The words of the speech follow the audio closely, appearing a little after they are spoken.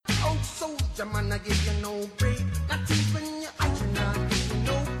your man, I give you no break. Not even your action, I give you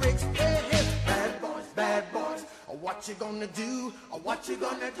no breaks. Hey, hey, bad boys. What you gonna do? What you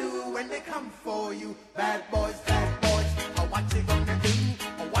gonna do when they come for you? Bad boys. What you gonna do?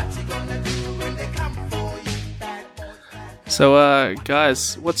 What you gonna do when they come for you? Bad boys. So,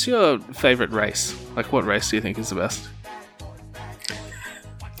 guys, what's your favourite race? Like, what race do you think is the best?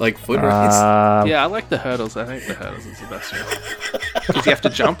 Like foot race? Yeah, I like the hurdles. I think the hurdles is the best race. Because you have to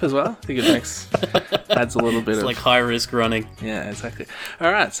jump as well. I think it adds a little bit It's of... like high risk running. Yeah, exactly.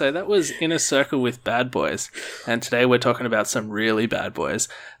 All right, so that was Inner Circle with Bad Boys. And today we're talking about some really bad boys.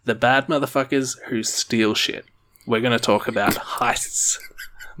 The bad motherfuckers who steal shit. We're going to talk about heists.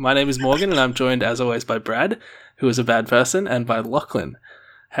 My name is Morgan, and I'm joined, as always, by Brad, who is a bad person, and by Lachlan.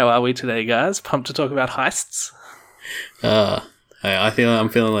 How are we today, guys? Pumped to talk about heists? I'm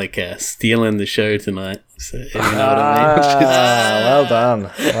feeling like stealing the show tonight. So, you know what Well done.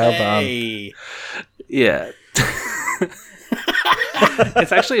 Hey. Yeah.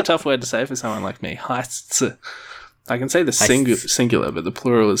 It's actually a tough word to say for someone like me. Heists. I can say the singular, but the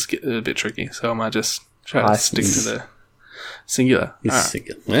plural is a bit tricky, so I might just try to stick to the singular.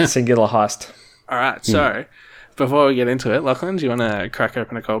 Singular. Yeah. Singular heist. All right, so before we get into it, Lachlan, do you want to crack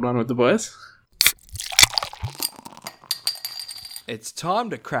open a cold one with the boys? It's time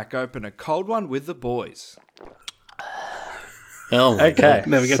to crack open a cold one with the boys. Oh my Okay, God.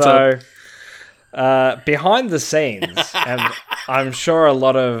 Never gets so behind the scenes, and I'm sure a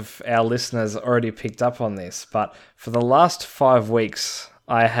lot of our listeners already picked up on this, but for the last 5 weeks,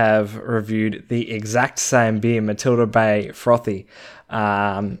 I have reviewed the exact same beer, Matilda Bay Frothy,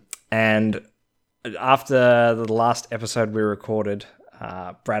 and after the last episode we recorded,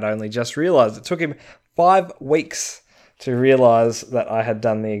 Brad only just realised it took him 5 weeks to realise that I had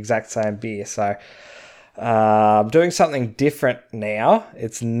done the exact same beer. So I'm doing something different now.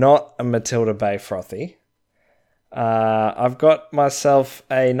 It's not a Matilda Bay Frothy. I've got myself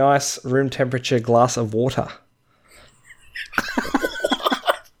a nice room temperature glass of water.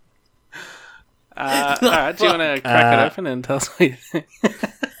 All right, do you want to crack it open and tell us what you think?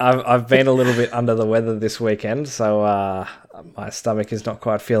 I've been a little bit under the weather this weekend, so my stomach is not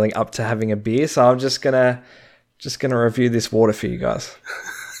quite feeling up to having a beer. So I'm just gonna review this water for you guys.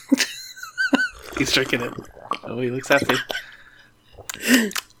 He's drinking it. Oh, he looks happy.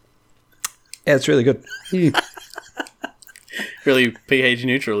 Yeah, it's really good. Really pH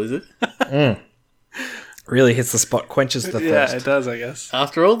neutral, is it? Really hits the spot, quenches the Yeah, thirst. it does, I guess.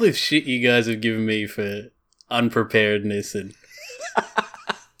 After all the shit you guys have given me for unpreparedness and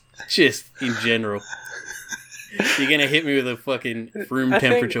just in general, you're going to hit me with a fucking room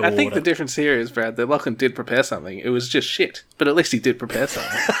temperature water. I think the difference here is, Brad, that Lachlan did prepare something. It was just shit, but at least he did prepare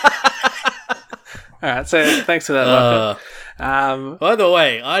something. All right, so thanks for that, Lachlan. By the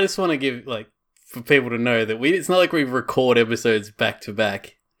way, I just want to give, for people to know that it's not like we record episodes back to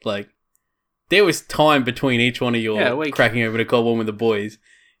back. There was time between each one of your cracking open a cold one with the boys,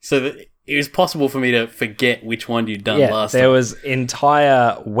 so that it was possible for me to forget which one you'd done last there time. was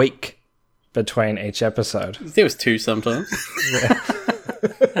entire week between each episode. There was 2 sometimes.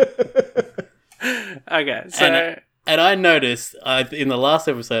 Okay, so... And I noticed in the last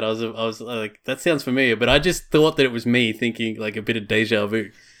episode, I was like, that sounds familiar, but I just thought that it was me thinking like a bit of deja vu.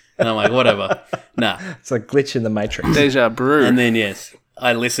 And I'm like, whatever. Nah. It's a glitch in the matrix. Deja brew. And then, yes,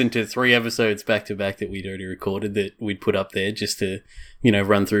 I listened to 3 episodes back to back that we'd already recorded that we'd put up there just to,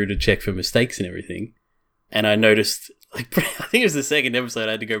 run through to check for mistakes and everything. And I noticed, I think it was the second episode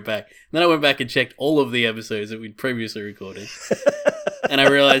I had to go back. And then I went back and checked all of the episodes that we'd previously recorded. And I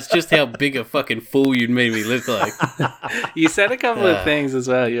realized just how big a fucking fool you'd made me look like. You said a couple of things as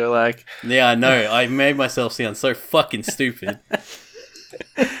well. You were like... Yeah, I know. I made myself sound so fucking stupid.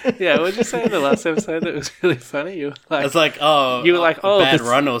 Yeah, what did you say in the last episode that was really funny? You were like... I was like, bad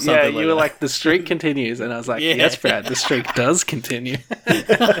run or something. Yeah, you were like, the streak continues. And I was like, yes, Brad, the streak does continue.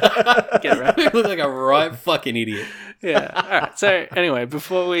 Get right. You look like a right fucking idiot. Yeah. All right. So anyway,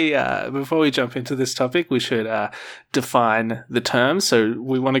 before we jump into this topic, we should define the terms. So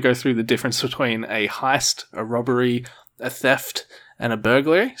we want to go through the difference between a heist, a robbery, a theft, and a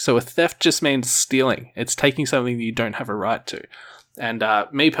burglary. So a theft just means stealing. It's taking something that you don't have a right to. And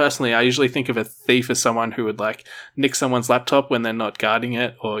me personally, I usually think of a thief as someone who would like nick someone's laptop when they're not guarding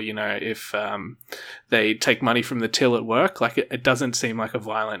it, or if they take money from the till at work. Like it doesn't seem like a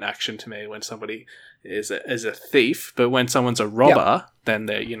violent action to me when somebody is a thief. But when someone's a robber, then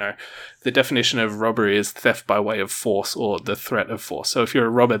they're the definition of robbery is theft by way of force or the threat of force. So if you're a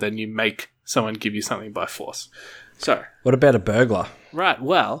robber, then you make someone give you something by force. So what about a burglar? Right.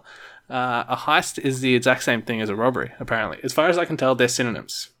 Well. A heist is the exact same thing as a robbery, apparently. As far as I can tell, they're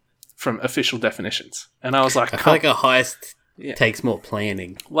synonyms. from official definitions. And I was like, I feel like a heist Yeah. takes more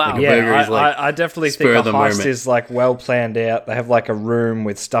planning. Wow. Like a Yeah, burger is like I definitely spur think a of the heist moment. is like well planned out. They have like a room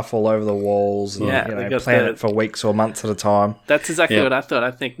with stuff all over the walls, and Yeah, you they know, got plan the- it for weeks or months at a time. That's exactly Yeah. what I thought.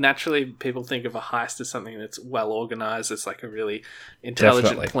 I think naturally people think of a heist as something that's well organized. It's like a really intelligent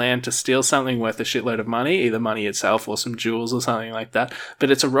Definitely. plan to steal something worth a shitload of money, either money itself or some jewels or something like that.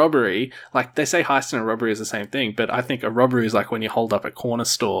 But it's a robbery. Like they say heist and a robbery is the same thing, but I think a robbery is like when you hold up a corner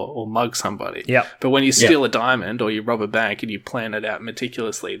store or mug somebody. Yep. But when you steal a diamond or you rob a bank and you plan it out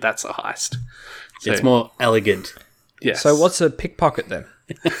meticulously, that's a heist. So, it's more elegant. yes. So what's a pickpocket then?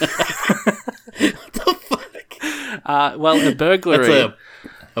 Well, a burglary. That's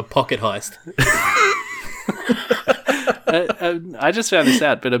a pocket heist. I just found this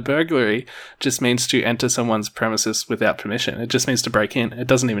out, but a burglary just means to enter someone's premises without permission. It just means to break in. It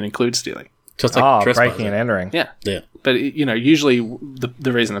doesn't even include stealing. Just like trespassing. breaking and entering. Yeah. Yeah. But, you know, usually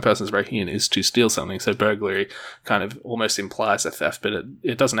the reason the person's breaking in is to steal something. So burglary kind of almost implies a theft, but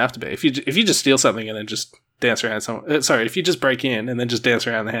it doesn't have to be. If you just steal something and then just dance around if you just break in and then just dance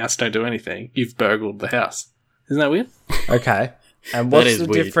around the house, don't do anything, you've burgled the house. Isn't that weird? Okay. And That what's is the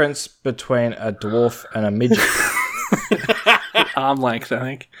weird. difference between a dwarf and a midget? Arm length, I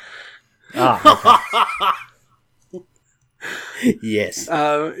think. Yes.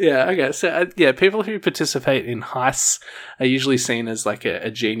 Yeah, okay. So, people who participate in heists are usually seen as like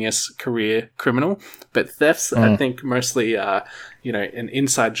a genius career criminal, but thefts, I think, mostly are, an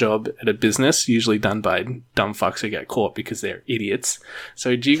inside job at a business, usually done by dumb fucks who get caught because they're idiots.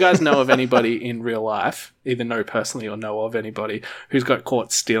 So, do you guys know of anybody in real life, either know personally or know of anybody, who's got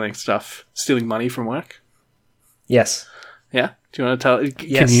caught stealing money from work? Yes. Yeah? Do you want to tell?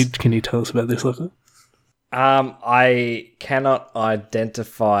 Yes. Can you tell us about this, Luca? I cannot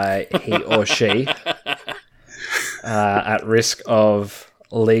identify he or she at risk of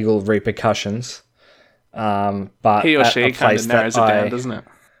legal repercussions. But He or at she a kind place of narrows it that down, I- doesn't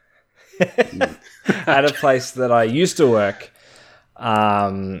it? at a place that I used to work,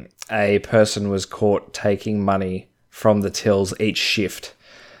 a person was caught taking money from the tills each shift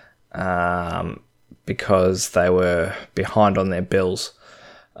because they were behind on their bills.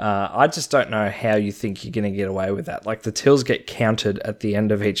 I just don't know how you think you're going to get away with that. Like, the tills get counted at the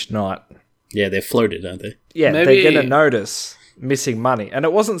end of each night. Yeah, they're floated, aren't they? Yeah, Maybe- they're going to notice missing money. And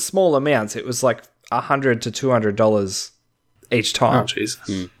it wasn't small amounts. It was like $100 to $200 each Oh, time.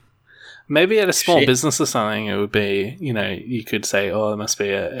 Jesus. Maybe at a small Shit. business or something, it would be, you could say, oh, there must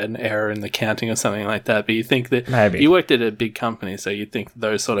be an error in the counting or something like that. But you think that Maybe. you worked at a big company, so you think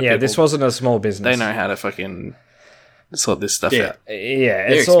those sort of Yeah, people, this wasn't a small business. they know how to fucking sort this stuff Yeah. out. Yeah,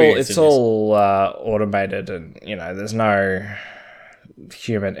 They're it's all experienced in this. automated, and there's no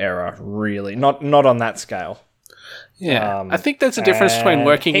human error really. Not on that scale. Yeah. I think there's a difference between And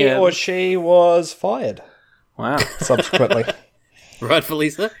working he at... or she was fired Wow. subsequently. Rightfully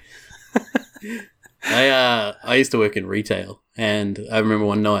so. I used to work in retail, and I remember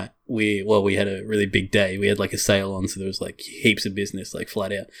one night we had a really big day. We had like a sale on, so there was like heaps of business, like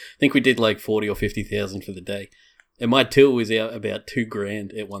flat out. I think we did like 40 or 50,000 for the day, and my till was out about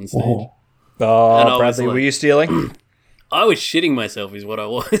 $2,000 at one stage. Oh, And I was Bradley, like- were you stealing? I was shitting myself, is what I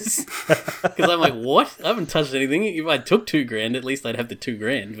was, because I'm like, what? I haven't touched anything. If I took $2,000, at least I'd have the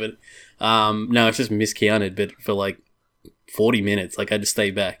 $2,000. But no, it's just miscounted. But for like 40 minutes, like I had to stay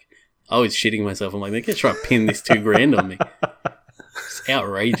back. I was shitting myself. I'm like, they're gonna try to pin this $2,000 on me. It's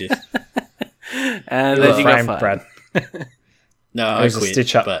outrageous. And You were then you got framed, fired. Brad. No, I was a quit.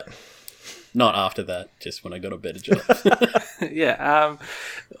 stitch up. But not after that. Just when I got a better job. Yeah,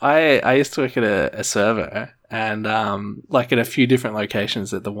 I used to work at a server, and like at a few different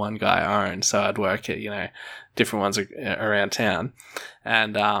locations that the one guy owned. So I'd work at different ones around town,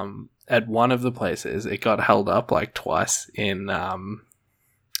 and at one of the places it got held up like twice in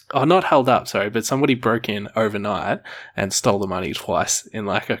not held up, sorry, but somebody broke in overnight and stole the money twice in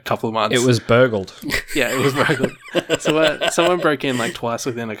like a couple of months. It was burgled. Yeah, it was burgled. So someone broke in like twice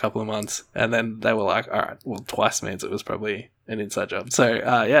within a couple of months, and then they were like, all right, well, twice means it was probably an inside job. So,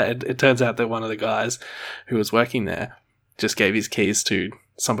 it turns out that one of the guys who was working there just gave his keys to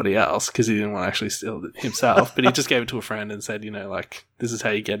somebody else because he didn't want to actually steal it himself, but he just gave it to a friend and said, like, this is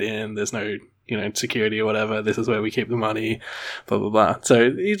how you get in. There's no, security or whatever. This is where we keep the money, blah, blah, blah.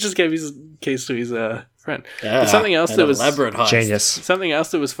 So he just gave his keys to his friend. But something else an that was... elaborate heist. Genius. Something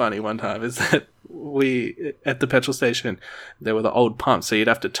else that was funny one time is that we, at the petrol station, there were the old pumps, so you'd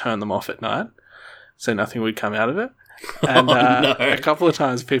have to turn them off at night, so nothing would come out of it. And no. a couple of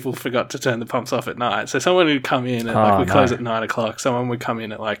times people forgot to turn the pumps off at night. So someone would come in at, we close at 9 o'clock, someone would come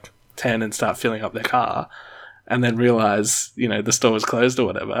in at like 10 and start filling up their car. and then realize, the store was closed or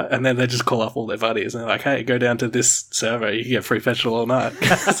whatever. And then they just call up all their buddies and they're like, hey, go down to this server. You can get free petrol all night.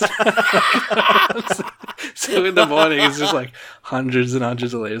 So in the morning, it's just like hundreds and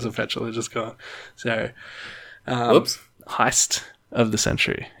hundreds of liters of petrol are just gone. So, Whoops. Heist of the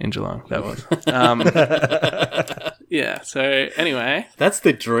century in Geelong, that was. Yeah, so anyway. That's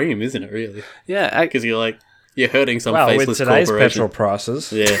the dream, isn't it, really? Yeah. Because you're hurting some Well, with faceless today's corporation. petrol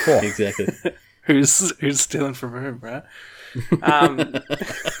prices. Yeah, Whew. exactly. Who's stealing from whom, right?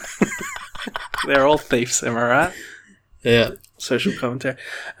 They're all thieves, am I right? Yeah. Social commentary.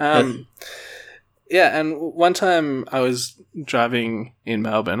 Yeah, and one time I was driving in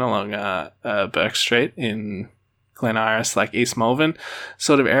Melbourne along Burke Street in Glen Iris, like East Malvern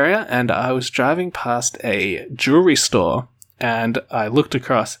sort of area, and I was driving past a jewelry store, and I looked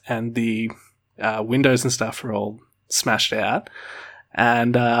across, and the windows and stuff were all smashed out,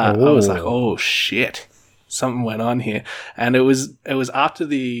 and I was like, "Oh shit, something went on here," and it was after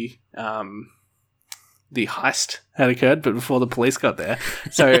the heist had occurred, but before the police got there.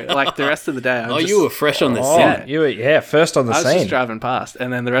 So, like, the rest of the day, You were fresh on the Oh, scene. you were, first on the I was scene. just driving past,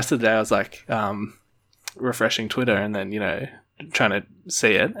 and then the rest of the day I was like refreshing Twitter, and then trying to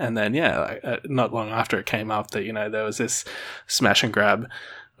see it, and then not long after it came up that there was this smash and grab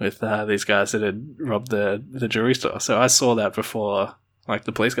with these guys that had robbed the jewelry store. So I saw that before like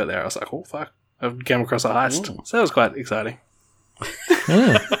the police got there. I was like, oh fuck, I've come across a heist. Ooh. So that was quite exciting.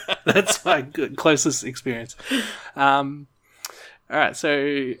 That's my closest experience. All right,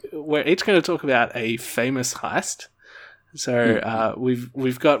 so we're each going to talk about a famous heist. So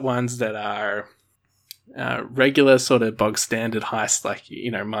we've got ones that are regular sort of bog standard heists, like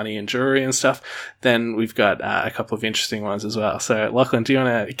money and jewelry and stuff. Then we've got a couple of interesting ones as well. So Lachlan, do you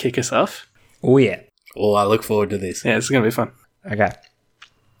want to kick us off? Oh, yeah. Oh, I look forward to this. Yeah, it's going to be fun. Okay.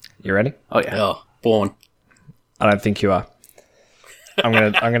 You ready? Oh yeah. Oh, born. I don't think you are. I'm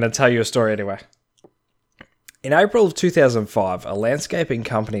gonna tell you a story anyway. In April of 2005, a landscaping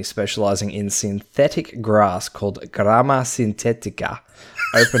company specializing in synthetic grass called Grama Sintética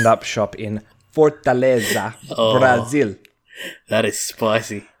opened up shop in Fortaleza, Brazil. That is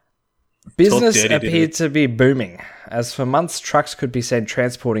spicy. Business dirty to appeared to be booming. As for months, trucks could be seen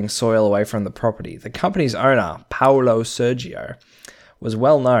transporting soil away from the property. The company's owner, Paulo Sergio, was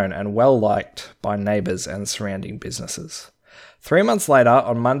well known and well liked by neighbours and surrounding businesses. 3 months later,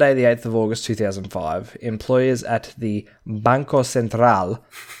 on Monday the 8th of August 2005, employers at the Banco Central,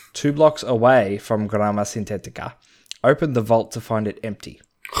 2 blocks away from Grama Sintética, opened the vault to find it empty.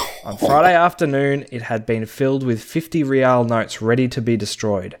 On Friday afternoon, it had been filled with 50 real notes ready to be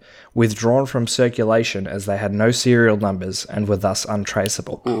destroyed, withdrawn from circulation as they had no serial numbers and were thus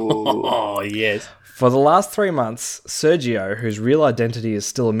untraceable. Oh, yes. For the last 3 months, Sergio, whose real identity is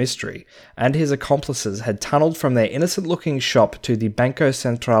still a mystery, and his accomplices had tunnelled from their innocent-looking shop to the Banco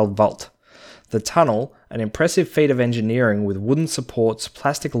Central vault. The tunnel, an impressive feat of engineering with wooden supports,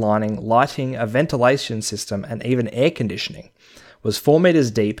 plastic lining, lighting, a ventilation system, and even air conditioning, was 4 metres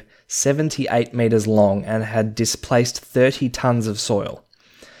deep, 78 metres long, and had displaced 30 tonnes of soil.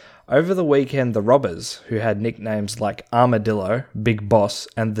 Over the weekend, the robbers, who had nicknames like Armadillo, Big Boss,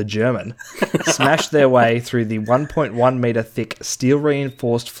 and the German, smashed their way through the 1.1 metre thick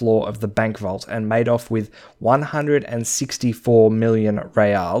steel-reinforced floor of the bank vault and made off with 164 million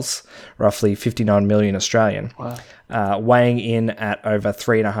reals, roughly 59 million Australian, weighing in at over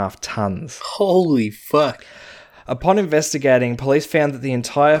 3.5 tonnes. Holy fuck. Upon investigating, police found that the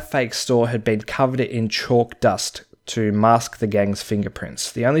entire fake store had been covered in chalk dust to mask the gang's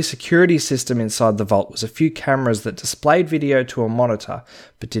fingerprints. The only security system inside the vault was a few cameras that displayed video to a monitor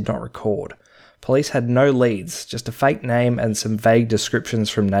but did not record. Police had no leads, just a fake name and some vague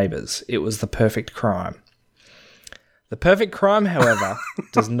descriptions from neighbours. It was the perfect crime. The perfect crime, however,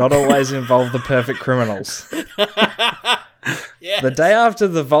 does not always involve the perfect criminals. Yes. The day after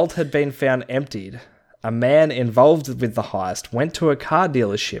the vault had been found emptied, a man involved with the heist went to a car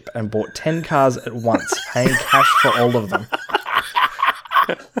dealership and bought 10 cars at once, paying cash for all of them.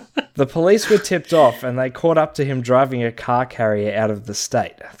 The police were tipped off and they caught up to him driving a car carrier out of the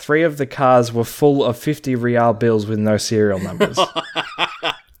state. 3 of the cars were full of 50 real bills with no serial numbers.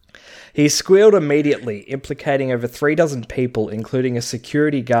 He squealed immediately, implicating over 3 dozen people, including a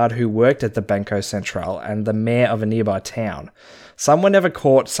security guard who worked at the Banco Central and the mayor of a nearby town. Some were never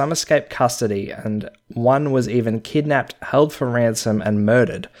caught, some escaped custody, and one was even kidnapped, held for ransom, and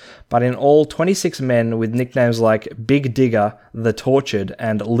murdered. But in all, 26 men with nicknames like Big Digger, The Tortured,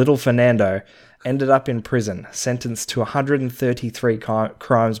 and Little Fernando ended up in prison, sentenced to 133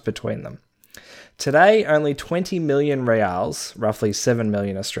 crimes between them. Today, only 20 million reals, roughly 7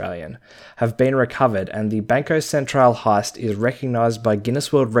 million Australian, have been recovered, and the Banco Central heist is recognised by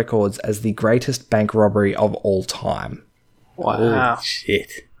Guinness World Records as the greatest bank robbery of all time. Wow. Holy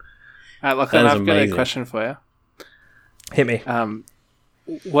shit. All right, look, That is I've got a amazing. question for you. Hit me.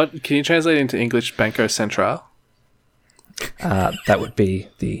 What can you translate into English? Banco Central. That would be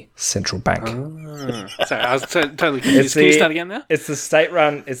the central bank. Sorry, I was totally confused. Can you start again now? It's the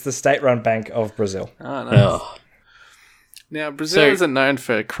state-run bank of Brazil. Oh, nice. Oh. Now, Brazil So- isn't known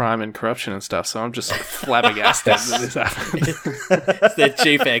for crime and corruption and stuff, so I'm just flabbergasted that this happened. It's their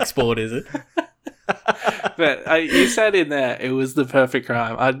chief export, is it? But you said in there it was the perfect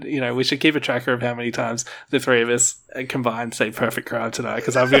crime. We should keep a tracker of how many times the three of us combined say perfect crime tonight,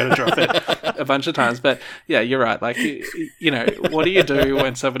 because I'm going to drop it a bunch of times. But yeah, you're right. Like, what do you do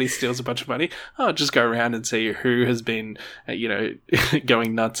when somebody steals a bunch of money? Oh, just go around and see who has been,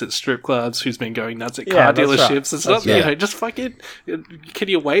 going nuts at strip clubs, who's been going nuts at car that's right. dealerships. It's not, right. just fucking. Can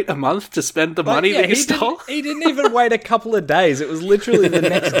you wait a month to spend the money that you stole? He didn't even wait a couple of days. It was literally the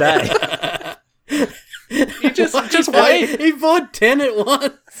next day. You just wait. He bought 10 at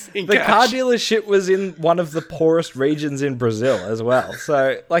once. In The cash. car dealership was in one of the poorest regions in Brazil as well.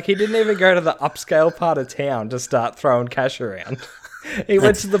 So, he didn't even go to the upscale part of town to start throwing cash around. He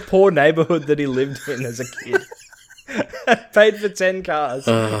went to the poor neighborhood that he lived in as a kid. Paid for 10 cars,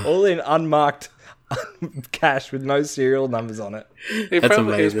 all in unmarked cash with no serial numbers on it. He That's was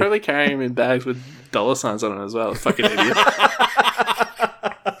amazing. probably carrying him in bags with dollar signs on it as well. Fucking idiot.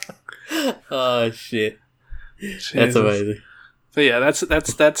 Oh, shit. Jesus. That's amazing. But yeah, that's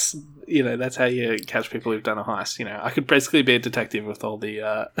that's how you catch people who've done a heist. I could basically be a detective with all the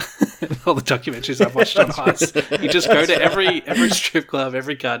all the documentaries I've watched on heists. You just go to every strip club,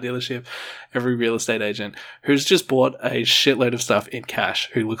 every car dealership, every real estate agent who's just bought a shitload of stuff in cash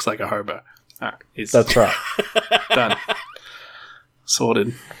who looks like a hobo. All right, he's That's right. done.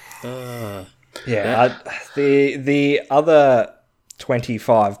 Sorted. Yeah, the other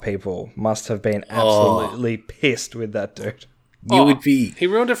 25 people must have been absolutely pissed with that dude. You would be... He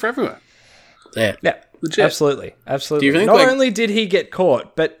ruined it for everyone. Yeah. Yeah, Legit. absolutely. Do you think, Not like- only did he get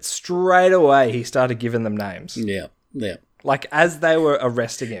caught, but straight away he started giving them names. Yeah. Yeah. Like, as they were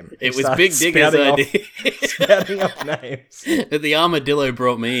arresting him. he It was started Big Digger's spouting idea. spouting off names. The armadillo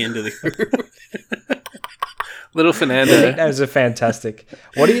brought me into the group. Little Fernando. Nicknames are fantastic.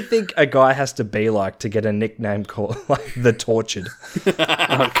 What do you think a guy has to be like to get a nickname called like the Tortured?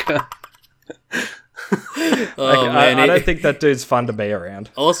 Oh, God. Oh, man. I don't think that dude's fun to be around.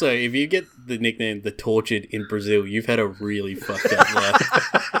 Also, if you get the nickname The Tortured in Brazil, you've had a really fucked up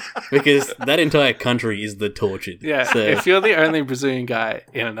life. Because that entire country is The Tortured. Yeah, So, if you're the only Brazilian guy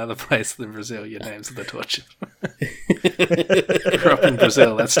in another place than Brazil, your name's the torture. Grew up in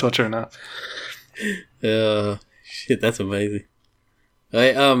Brazil, that's torture enough. shit, that's amazing.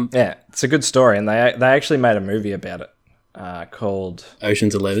 Yeah, it's a good story, and they actually made a movie about it called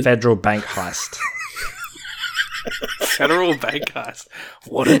Ocean's 11. Federal Bank Heist. Federal Bank Heist.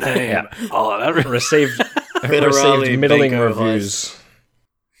 What a name. Oh, that really... received Federale middling Banco reviews.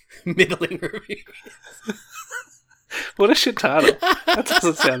 Middling review. What a shit title. That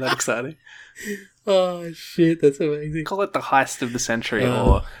doesn't sound that exciting. Oh, shit, that's amazing. Call it the heist of the century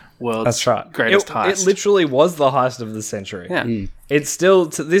or world's That's right. greatest It heist. literally was the heist of the century. Yeah. It's still,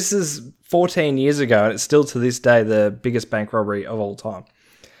 this is 14 years ago, and it's still to this day the biggest bank robbery of all time.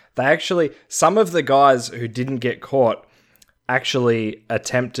 They actually, some of the guys who didn't get caught actually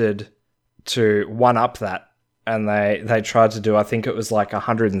attempted to one-up that, and they tried to do, I think it was like a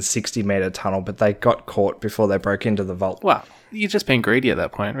 160-meter tunnel, but they got caught before they broke into the vault. Well, you're just being greedy at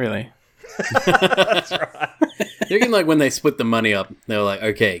that point, really. You reckon, like, when they split the money up, they were like,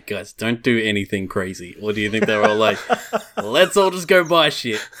 okay, guys, don't do anything crazy? Or do you think they were all like, let's all just go buy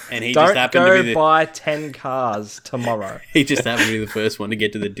shit? And he just Don't happened go to be buy 10 cars tomorrow. he just happened to be the first one to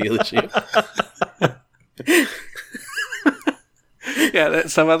get to the dealership. Yeah,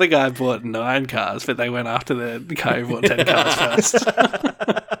 some other guy bought 9 cars, but they went after the guy who bought 10 cars first.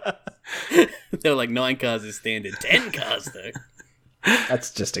 They were like, 9 cars is standard. 10 cars, though.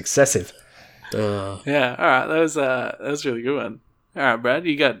 That's just excessive. Yeah, all right, that was a really good one. All right, Brad,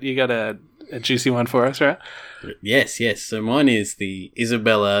 you got a juicy one for us, right? Yes. So mine is the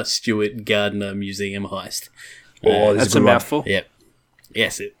Isabella Stewart Gardner Museum heist. Oh, That's a mouthful. Yep.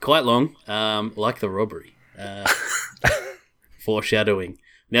 Yes, quite long, like the robbery. Foreshadowing.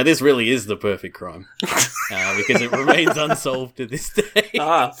 Now, this really is the perfect crime because it remains unsolved to this day.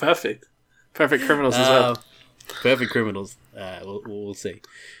 Ah, perfect. Perfect criminals as well. Perfect criminals. We'll see.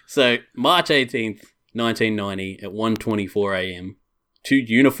 So, March 18th, 1990, at 1:24 a.m., two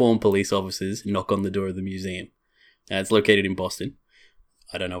uniformed police officers knock on the door of the museum. It's located in Boston.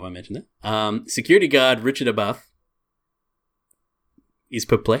 I don't know if I mentioned that. Security guard Richard Abath is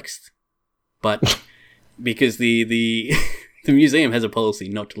perplexed, but because the the museum has a policy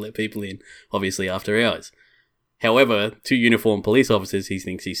not to let people in, obviously, after hours. However, two uniformed police officers, he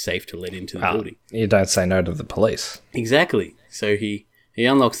thinks he's safe to let into the building. You don't say no to the police. Exactly. So he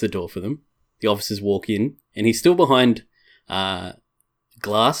unlocks the door for them. The officers walk in, and he's still behind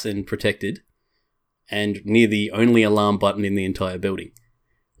glass and protected, and near the only alarm button in the entire building.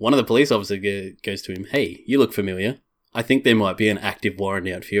 One of the police officers goes to him, "Hey, you look familiar. I think there might be an active warrant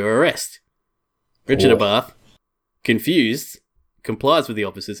out for your arrest." Richard Abath, confused, complies with the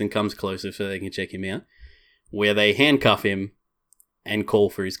officers and comes closer so they can check him out, where they handcuff him and call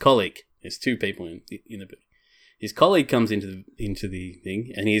for his colleague. There's two people in the building. His colleague comes into the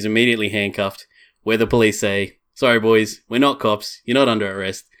thing, and he's immediately handcuffed, where the police say, "Sorry, boys, we're not cops. You're not under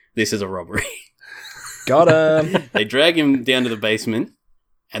arrest. This is a robbery." Got him. They drag him down to the basement,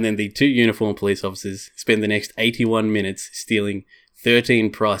 and then the two uniformed police officers spend the next 81 minutes stealing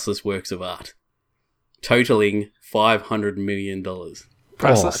 13 priceless works of art, totaling $500 million.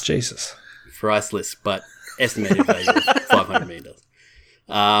 Priceless. Oh, Jesus. Priceless, but estimated value of $500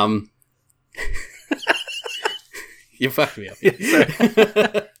 million. You fucked me up.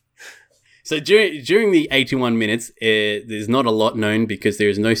 So during the 81 minutes, there's not a lot known because there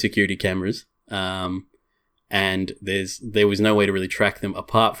is no security cameras, and there was no way to really track them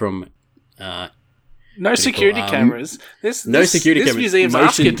apart from No security cameras. This security cameras. museum's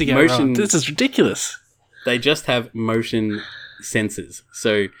asking to get around. This is ridiculous. They just have motion sensors,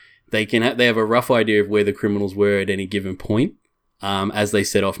 so they have a rough idea of where the criminals were at any given point, as they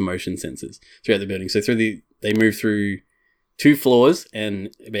set off motion sensors throughout the building. So they moved through 2 floors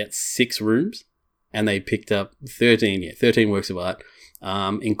and about 6 rooms, and they picked up 13 works of art,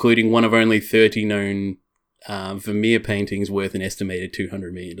 including one of only 30 known Vermeer paintings worth an estimated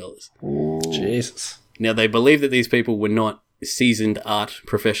 $200 million. Ooh. Jesus. Now, they believe that these people were not seasoned art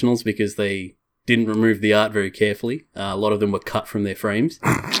professionals because they didn't remove the art very carefully. A lot of them were cut from their frames.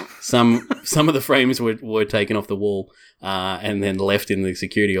 Some of the frames were taken off the wall and then left in the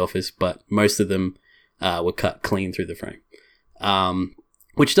security office, but most of them were cut clean through the frame,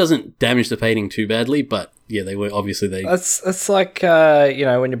 which doesn't damage the painting too badly. But yeah, they were obviously they. That's like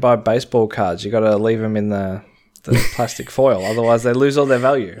when you buy baseball cards, you got to leave them in the plastic foil, otherwise they lose all their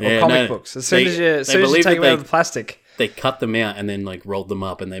value. Or comic books, as soon as you take them out of the plastic. They cut them out and then like rolled them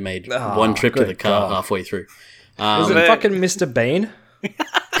up, and they made one trip to the car halfway through. Was it fucking Mr. Bean?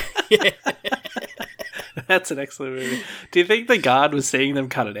 Yeah. That's an excellent movie. Do you think the guard was seeing them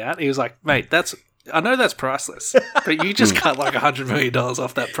cut it out? He was like, "Mate, I know that's priceless, but you just cut like $100 million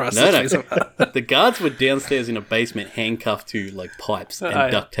off that priceless piece of art." The guards were downstairs in a basement, handcuffed to like pipes and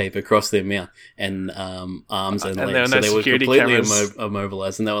duct tape across their mouth and arms and legs. So they were completely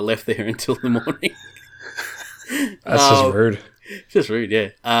immobilized, and they were left there until the morning. That's just rude. Just rude,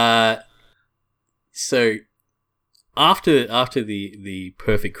 yeah. So after the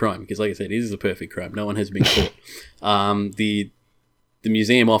perfect crime, because like I said, it is a perfect crime. No one has been caught. The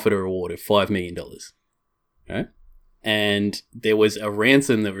museum offered a reward of $5 million. Right? And there was a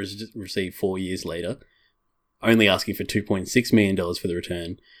ransom that was received 4 years later, only asking for $2.6 million for the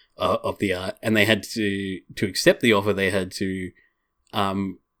return of the art. And they had to accept the offer, they had to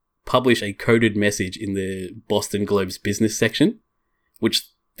publish a coded message in the Boston Globe's business section, which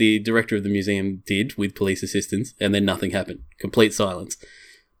the director of the museum did with police assistance, and then nothing happened. Complete silence.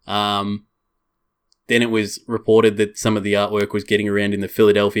 Then it was reported that some of the artwork was getting around in the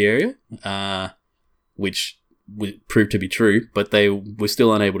Philadelphia area, which proved to be true, but they were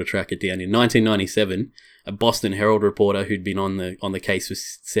still unable to track it down. In 1997, a Boston Herald reporter who'd been on the case for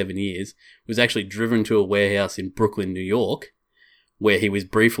 7 years was actually driven to a warehouse in Brooklyn, New York, where he was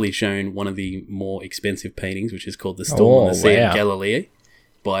briefly shown one of the more expensive paintings, which is called The Storm on the Sea of Galilee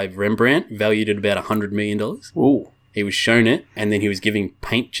by Rembrandt, valued at about $100 million. Ooh. He was shown it, and then he was giving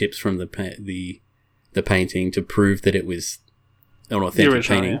paint chips from the painting to prove that it was an authentic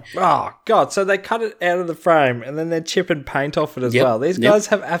painting. Yeah. Oh, God. So they cut it out of the frame, and then they're chipping paint off it as well. These guys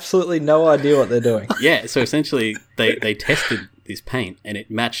have absolutely no idea what they're doing. Yeah, so essentially they tested this paint, and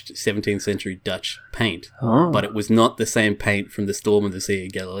it matched 17th century Dutch paint, but it was not the same paint from the Storm of the Sea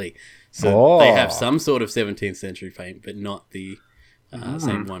of Galilee. So they have some sort of 17th century paint, but not the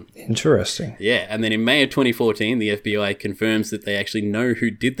same one. Interesting. Yeah, and then in May of 2014, the FBI confirms that they actually know who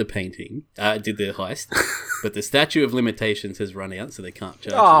did the painting, did the heist, but the statute of limitations has run out, so they can't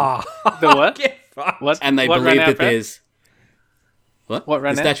charge them. The what? What? And they believe that there's... What? What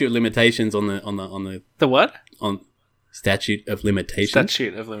ran the out? statute of limitations on the The what? on statute of limitations.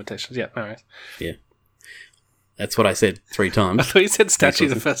 Statute of limitations. Yeah, no worries. Yeah. That's what I said 3 I times. thought you said statute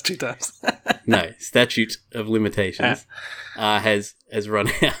the first 2 times. No, statute of limitations has run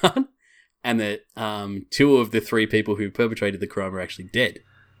out, and that 2 of the 3 people who perpetrated the crime are actually dead.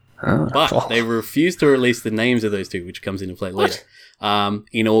 But they refused to release the names of those 2, which comes into play later.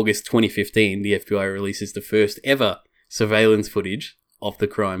 In August 2015, the FBI releases the first ever surveillance footage of the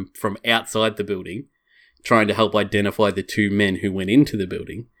crime from outside the building, trying to help identify the 2 men who went into the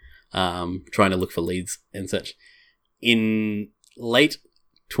building, trying to look for leads and such. In late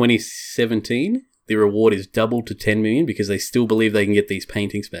 2017, the reward is doubled to 10 million because they still believe they can get these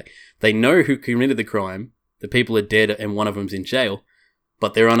paintings back. They know who committed the crime, the people are dead, and one of them's in jail,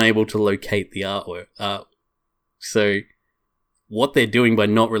 but they're unable to locate the artwork. So what they're doing by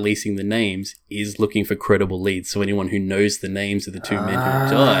not releasing the names is looking for credible leads. So anyone who knows the names of the 2 men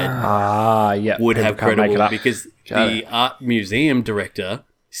who died would have credible, because the art museum director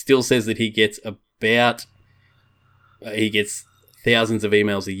still says that he gets thousands of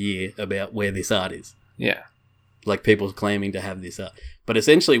emails a year about where this art is. Yeah. Like people claiming to have this art. But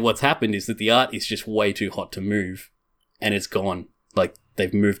essentially what's happened is that the art is just way too hot to move, and it's gone. Like,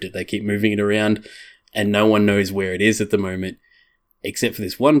 they've moved it. They keep moving it around, and no one knows where it is at the moment, except for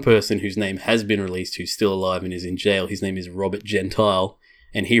this one person whose name has been released, who's still alive and is in jail. His name is Robert Gentile,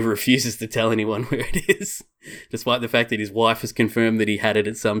 and he refuses to tell anyone where it is, despite the fact that his wife has confirmed that he had it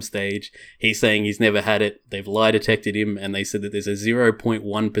at some stage. He's saying he's never had it. They've lie detected him, and they said that there's a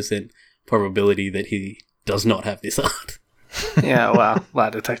 0.1% probability that he does not have this art. Yeah, well, lie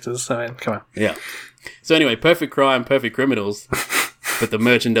detectors, I mean, come on. Yeah. So anyway, perfect crime, perfect criminals, but the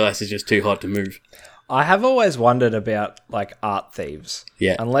merchandise is just too hot to move. I have always wondered about, like, art thieves.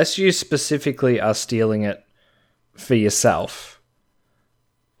 Yeah. Unless you specifically are stealing it for yourself.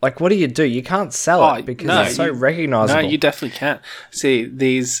 Like, what do? You can't sell it because it's so recognisable. No, you definitely can't. See,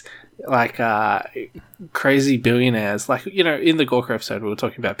 these, like, crazy billionaires, like, you know, in the Gawker episode, we were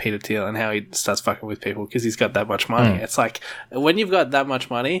talking about Peter Thiel and how he starts fucking with people because he's got that much money. It's like, when you've got that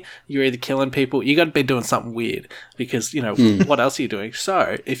much money, you're either killing people, you got to be doing something weird because, you know, what else are you doing?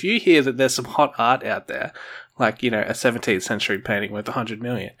 So, if you hear that there's some hot art out there, like, you know, a 17th century painting worth 100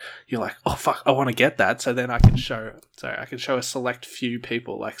 million, you're like, oh, fuck, I want to get that. So then I can show a select few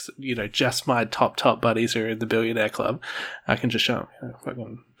people, like, you know, just my top buddies who are in the billionaire club. I can just show them, you know,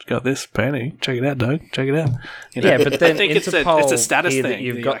 fucking got this painting. Check it out, dog. Check it out. You know? Yeah, but then I think Interpol it's a status hear thing. that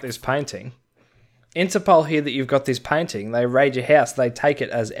you've got this painting. Interpol hear that you've got this painting. They raid your house. They take it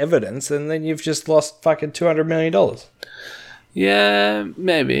as evidence, and then you've just lost fucking $200 million. Yeah,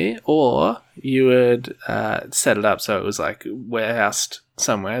 maybe. Or you would set it up so it was like warehoused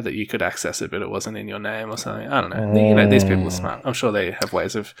somewhere that you could access it, but it wasn't in your name or something. I don't know. You know, these people are smart. I'm sure they have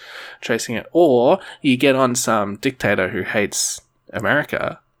ways of tracing it. Or you get on some dictator who hates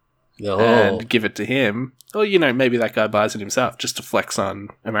America and give it to him. Or, you know, maybe that guy buys it himself just to flex on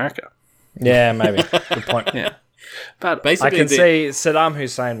America. Yeah, maybe. Good point. Yeah. But basically, I can see Saddam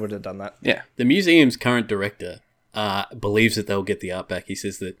Hussein would have done that. Yeah. The museum's current director believes that they'll get the art back. He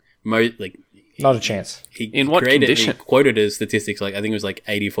says that not a chance. In what condition? He quoted as statistics, like, I think it was like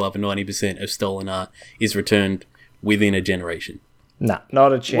 85 or 90% of stolen art is returned within a generation. Nah,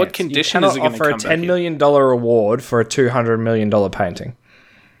 not a chance. What condition is it going to come back in? Offer a $10 million reward for a $200 million painting.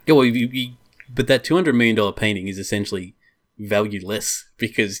 Yeah, well, but that $200 million painting is essentially valueless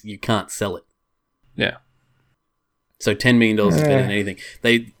because you can't sell it. Yeah. So $10 million is better than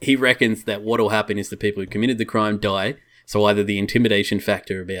anything. He reckons that what will happen is the people who committed the crime die, so either the intimidation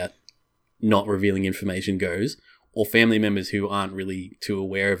factor about not revealing information goes, or family members who aren't really too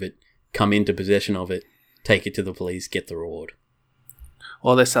aware of it come into possession of it, take it to the police, get the reward.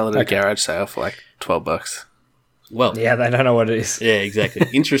 Or they sell it at a garage sale for like $12. Well, yeah, they don't know what it is. Yeah, exactly.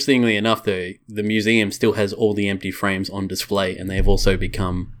 Interestingly enough, though, the museum still has all the empty frames on display, and they have also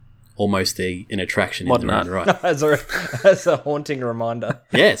become almost an attraction in their own right. as a haunting reminder.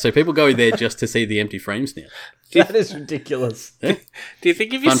 Yeah, so people go there just to see the empty frames now. That is ridiculous. Do you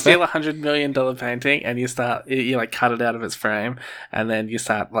think if you steal $100 million painting and you like cut it out of its frame, and then you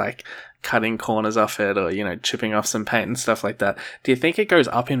start like cutting corners off it, or, you know, chipping off some paint and stuff like that, do you think it goes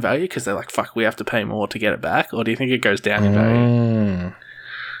up in value because they're like, fuck, we have to pay more to get it back? Or do you think it goes down in value?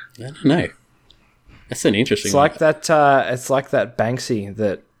 I don't know. That's an interesting It's like that Banksy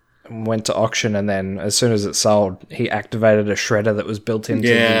that went to auction, and then as soon as it sold, he activated a shredder that was built into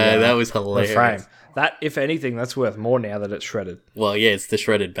that was hilarious. The frame. That, if anything, that's worth more now that it's shredded. Well, yeah, it's the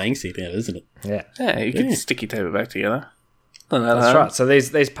shredded Banksy now, isn't it? Yeah. Yeah, you could sticky tape it back together. That's right. So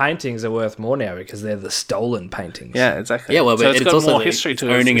these paintings are worth more now because they're the stolen paintings. Yeah, exactly. Yeah, well, but so it's got also more history to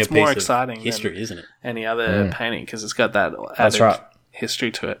it. owning It's a more piece exciting of history, than isn't it? any other painting because it's got that That's added right.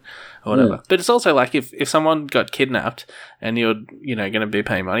 history to it or whatever. But it's also like if someone got kidnapped and you're going to be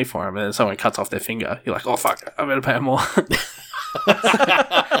paying money for them, and then someone cuts off their finger, you're like, oh fuck, I better pay them more.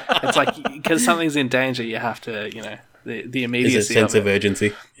 It's like because something's in danger, you have to the immediacy. There's a sense of of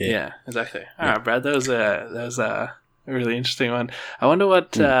urgency. Yeah, exactly. All right, Brad, that was a really interesting one. I wonder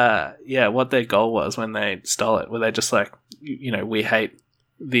what what their goal was when they stole it. Were they just like, we hate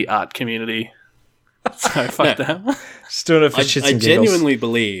the art community, so fuck them? Just doing it for shits I and giggles. genuinely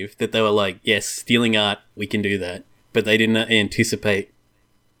believe that they were like, yes, stealing art, we can do that, but they didn't anticipate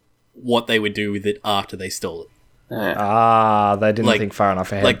what they would do with it after they stole it. They didn't think far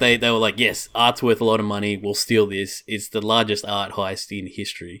enough ahead. Like they were like, yes, art's worth a lot of money. We'll steal this. It's the largest art heist in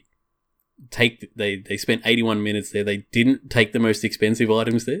history. They spent 81 minutes there. They didn't take the most expensive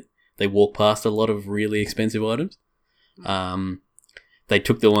items there. They walked past a lot of really expensive items. They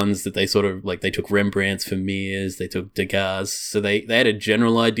took the ones that they sort of like. They took Rembrandt's, Vermeer's. They took Degas. So they had a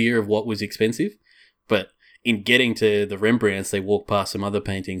general idea of what was expensive, but in getting to the Rembrandts, they walked past some other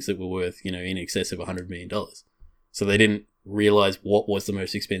paintings that were worth in excess of $100 million. So they didn't realize what was the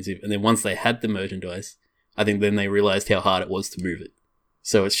most expensive. And then once they had the merchandise, I think then they realized how hard it was to move it.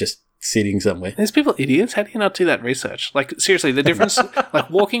 So it's just sitting somewhere. There's people idiots. How do you not do that research? Like, seriously, the difference, like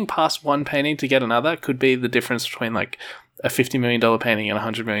walking past one painting to get another could be the difference between like a $50 million painting and a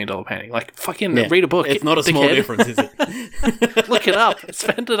 $100 million painting. Like, fucking read a book. It's not a small difference, is it? Look it up.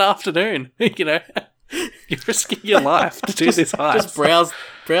 Spend an afternoon, You're risking your life to do this heist. Just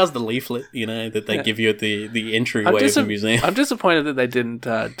browse the leaflet, that they give you at the entryway of the museum. I'm disappointed that they didn't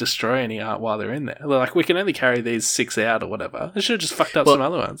destroy any art while they're in there. They're like, we can only carry these 6 out or whatever. They should have just fucked up some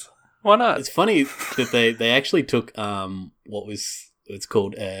other ones. Why not? It's funny that they actually took it's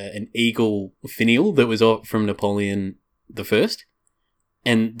called an eagle finial that was from Napoleon the First,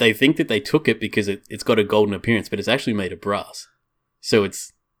 and they think that they took it because it's got a golden appearance, but it's actually made of brass. So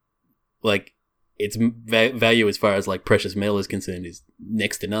it's like its value as far as like precious metal is concerned is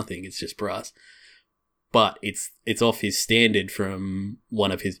next to nothing. It's just brass, but it's off his standard from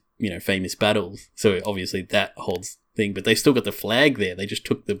one of his famous battles. So obviously that holds thing, but they still got the flag there. They just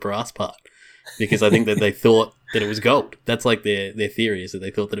took the brass part because I think that they thought that it was gold. That's like their theory is that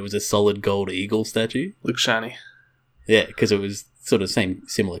they thought that it was a solid gold eagle statue. Looks shiny. Yeah, because it was sort of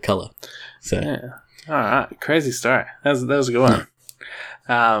similar color. So yeah, all right, crazy story. That was a good one.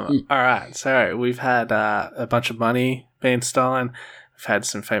 All right, so we've had a bunch of money being stolen. We've had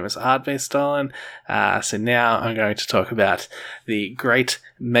some famous art being stolen. So now I'm going to talk about the great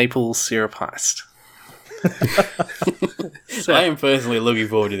maple syrup heist. So, I am personally looking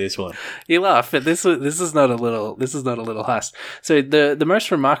forward to this one. You laugh, but this is not a little heist. So the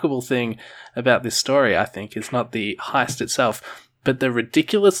most remarkable thing about this story, I think, is not the heist itself, but the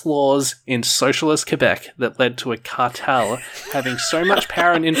ridiculous laws in socialist Quebec that led to a cartel having so much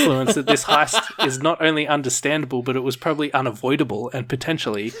power and influence that this heist is not only understandable, but it was probably unavoidable and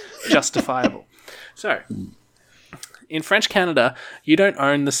potentially justifiable. So, in French Canada, you don't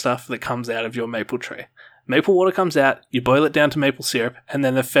own the stuff that comes out of your maple tree. Maple water comes out, you boil it down to maple syrup, and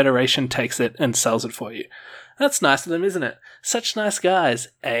then the Federation takes it and sells it for you. That's nice of them, isn't it? Such nice guys,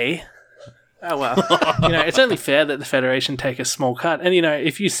 eh? Oh, well. It's only fair that the Federation take a small cut. And,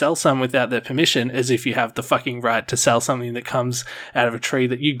 if you sell some without their permission, as if you have the fucking right to sell something that comes out of a tree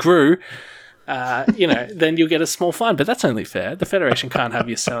that you grew, then you'll get a small fine. But that's only fair. The Federation can't have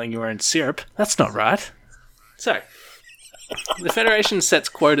you selling your own syrup. That's not right. So, the Federation sets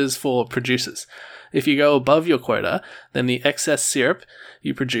quotas for producers. If you go above your quota, then the excess syrup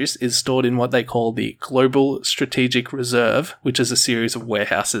you produce is stored in what they call the Global Strategic Reserve, which is a series of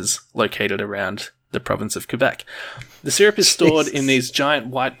warehouses located around the province of Quebec. The syrup is stored in these giant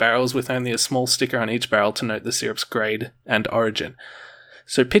white barrels with only a small sticker on each barrel to note the syrup's grade and origin.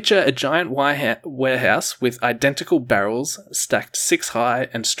 So picture a giant warehouse with identical barrels stacked 6 high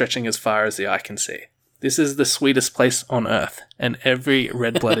and stretching as far as the eye can see. This is the sweetest place on earth, and every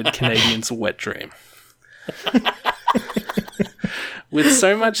red-blooded Canadian's wet dream. With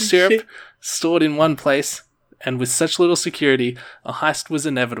so much syrup stored in one place, and with such little security, a heist was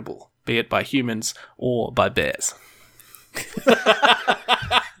inevitable, be it by humans or by bears.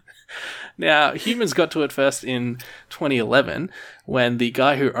 Now, humans got to it first in 2011, when the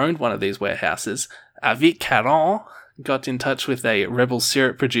guy who owned one of these warehouses, Avik Caron, got in touch with a rebel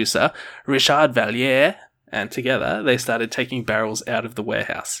syrup producer, Richard Valliere, and together they started taking barrels out of the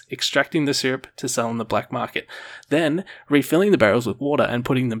warehouse, extracting the syrup to sell on the black market, then refilling the barrels with water and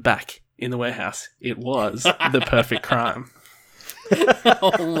putting them back in the warehouse. It was the perfect crime.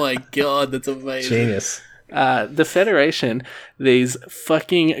 Oh my god, that's amazing. Genius. The Federation, these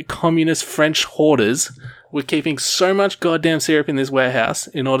fucking communist French hoarders, were keeping so much goddamn syrup in this warehouse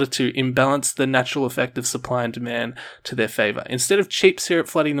in order to imbalance the natural effect of supply and demand to their favor. Instead of cheap syrup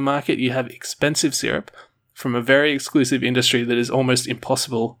flooding the market, you have expensive syrup from a very exclusive industry that is almost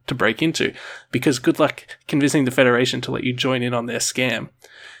impossible to break into, because good luck convincing the Federation to let you join in on their scam.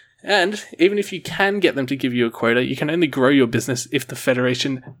 And even if you can get them to give you a quota, you can only grow your business if the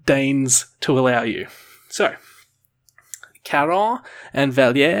Federation deigns to allow you. So, Caron and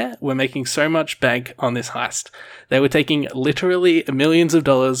Valliere were making so much bank on this heist. They were taking literally millions of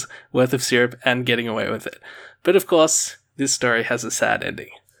dollars worth of syrup and getting away with it. But of course, this story has a sad ending.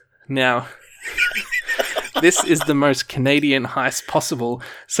 Now, this is the most Canadian heist possible,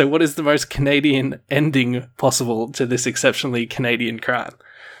 so what is the most Canadian ending possible to this exceptionally Canadian crime?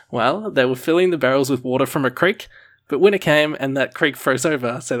 Well, they were filling the barrels with water from a creek, but winter came and that creek froze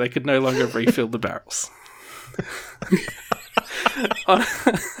over, so they could no longer refill the barrels.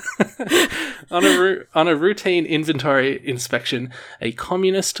 on a routine inventory inspection, a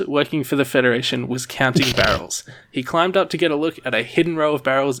communist working for the Federation was counting barrels. He climbed up to get a look at a hidden row of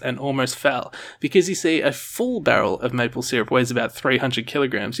barrels and almost fell. Because you see, a full barrel of maple syrup weighs about 300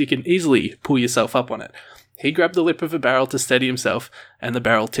 kilograms. You can easily pull yourself up on it. He grabbed the lip of a barrel to steady himself, and the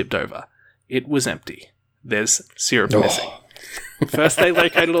barrel tipped over. It was empty. There's syrup missing. First they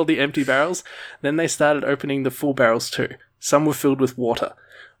located all the empty barrels, then they started opening the full barrels too. Some were filled with water.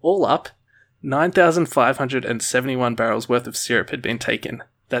 All up, 9,571 barrels worth of syrup had been taken.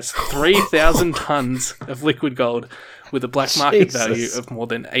 That's 3,000 tons of liquid gold with a black market value of more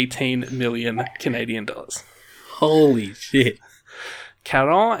than 18 million Canadian dollars. Holy shit.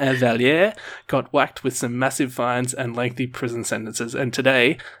 Caron and Valliere got whacked with some massive fines and lengthy prison sentences, and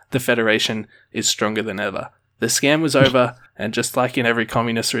today the Federation is stronger than ever. The scam was over, and just like in every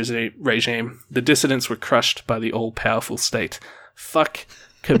communist regime, the dissidents were crushed by the all-powerful state. Fuck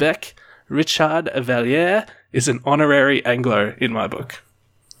Quebec. Richard Valliere is an honorary Anglo in my book.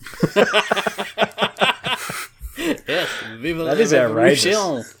 Yes, That is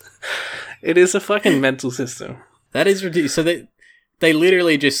outrageous. It is a fucking mental system. That is ridiculous. So they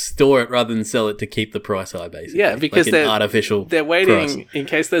literally just store it rather than sell it to keep the price high, basically. Yeah, because like they're waiting price. in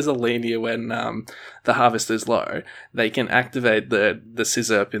case there's a lean year when the harvest is low. They can activate the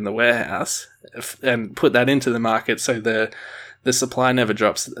scissor up in the warehouse and put that into the market, so the supply never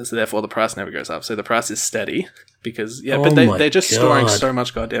drops, so therefore the price never goes up. So the price is steady because but they're just storing so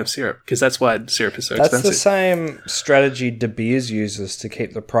much goddamn syrup, because that's why syrup is so expensive. That's the same strategy De Beers uses to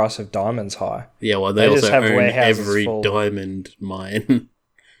keep the price of diamonds high. Yeah, well, they also just have own warehouses every full. diamond mine.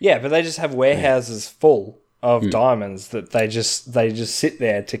 Yeah, but they just have warehouses full of diamonds that they just sit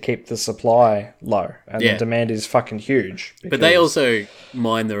there to keep the supply low, and the demand is fucking huge. But they also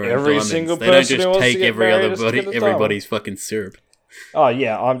mine their own every diamonds. single They don't person who just wants to take get married has to get a diamond. everybody's fucking syrup. Oh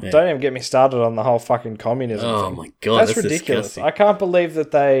yeah, don't even get me started on the whole fucking communism Oh thing. my god, that's ridiculous. disgusting. I can't believe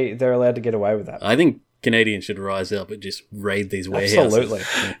that they're allowed to get away with that. I think Canadians should rise up and just raid these warehouses. Absolutely.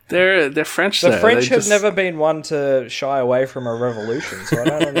 They're French. The French have never been one to shy away from a revolution, so I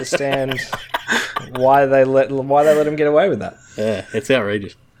don't understand why they let them get away with that. Yeah, it's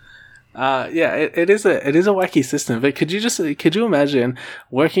outrageous. It is a wacky system. But could you imagine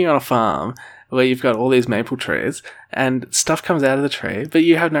working on a farm where you've got all these maple trees and stuff comes out of the tree, but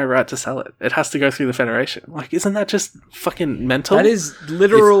you have no right to sell it? It has to go through the Federation. Like, isn't that just fucking mental? That is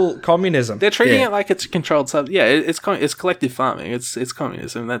literal communism. They're treating it like it's a controlled sub. Yeah, it's collective farming. It's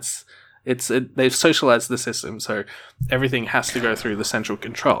communism. They've socialized the system, so everything has to go through the central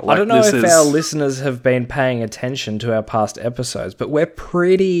control. Like, I don't know if our listeners have been paying attention to our past episodes, but we're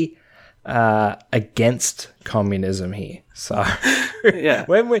pretty against communism here. So yeah,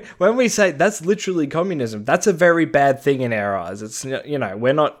 when we say that's literally communism, that's a very bad thing in our eyes. It's,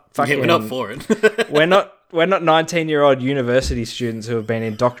 we're not fucking. Yeah, we're not for it. We're not 19-year-old university students who have been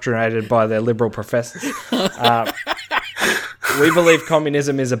indoctrinated by their liberal professors. We believe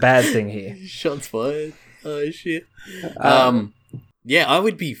communism is a bad thing here. Shots fired. Oh shit. Yeah, I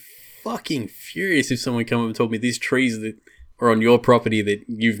would be fucking furious if someone came up and told me these trees that are on your property that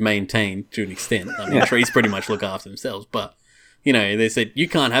you've maintained to an extent. I mean, trees pretty much look after themselves, but they said you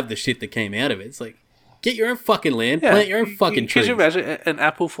can't have the shit that came out of it. It's like, get your own fucking land, plant your own fucking trees. Could you imagine an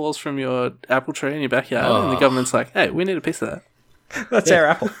apple falls from your apple tree in your backyard and the government's like, hey, we need a piece of that. That's our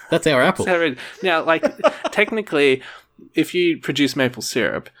apple. That's our apple. Now, like, technically, if you produce maple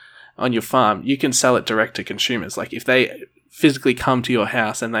syrup on your farm, you can sell it direct to consumers. Like, if they physically come to your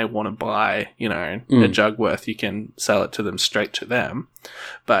house and they want to buy, a jug worth, you can sell it to them straight to them.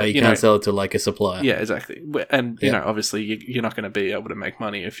 But you can't sell it to like a supplier. Yeah, exactly. And, obviously you're not going to be able to make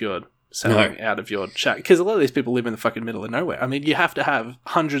money if you're selling out of your shack. Because a lot of these people live in the fucking middle of nowhere. I mean, you have to have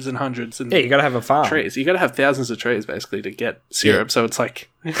hundreds and hundreds and you got to have a farm. trees. You got to have thousands of trees basically to get syrup. So it's like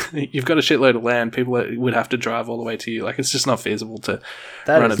you've got a shitload of land. People would have to drive all the way to you. Like, it's just not feasible to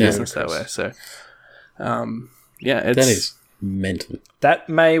run a business that way. So, that is mental. That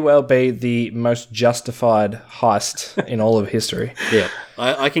may well be the most justified heist in all of history. Yeah,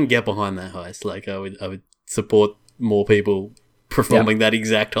 I can get behind that heist. Like, I would support more people performing that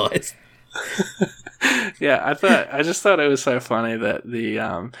exact heist. Yeah, I just thought it was so funny that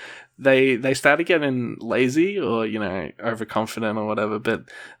they started getting lazy or overconfident or whatever, but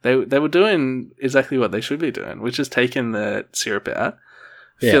they were doing exactly what they should be doing, which is taking the syrup out,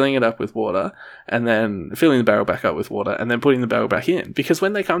 filling it up with water, and then filling the barrel back up with water, and then putting the barrel back in. Because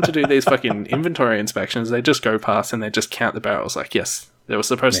when they come to do these fucking inventory inspections, they just go past and they just count the barrels. Like, yes, there was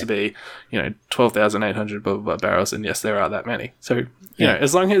supposed to be 12,800 blah blah blah barrels, and yes, there are that many. So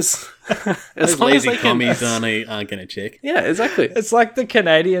as long as as long lazy as commies aren't going to check. Yeah, exactly. It's like the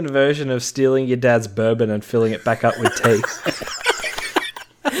Canadian version of stealing your dad's bourbon and filling it back up with tea.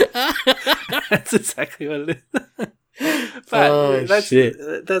 That's exactly what it is. But that's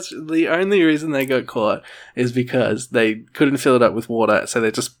the only reason they got caught is because they couldn't fill it up with water, so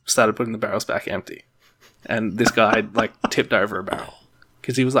they just started putting the barrels back empty. And this guy tipped over a barrel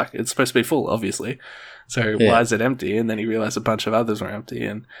because he was like, "It's supposed to be full, obviously. So why is it empty?" And then he realized a bunch of others were empty.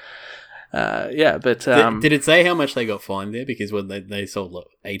 And did it say how much they got fined there? Because when they sold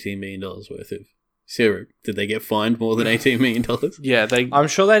 $18 million worth of syrup, did they get fined more than $18 million? Yeah, I'm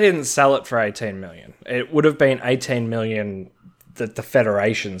sure they didn't sell it for $18 million. It would have been $18 million that the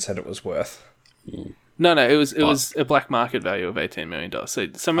Federation said it was worth. No, it was a black market value of $18 million. So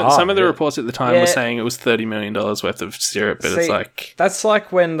some of the reports at the time were saying it was $30 million worth of syrup, but it's like... That's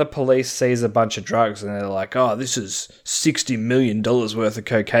like when the police sees a bunch of drugs and they're like, oh, this is $60 million worth of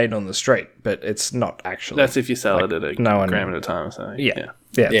cocaine on the street, but it's not actually. That's if you sell it at a gram at a time or something. Yeah,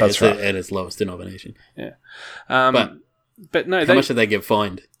 that's right. At its lowest denomination. Yeah. But no... How much did they get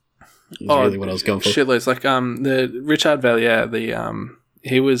fined? Is really what I was going for. Shitloads. Like, the Richard Valliere,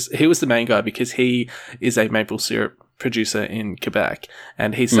 He was the main guy because he is a maple syrup producer in Quebec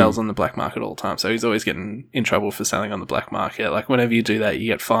and he sells on the black market all the time. So he's always getting in trouble for selling on the black market. Like, whenever you do that, you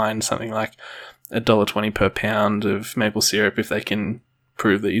get fined something like $1.20 per pound of maple syrup if they can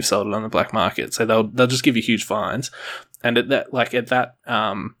prove that you've sold it on the black market. So they'll just give you huge fines. And at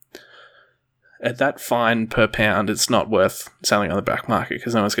that fine per pound, it's not worth selling on the black market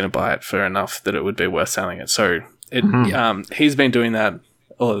because no one's going to buy it for enough that it would be worth selling it. So he's been doing that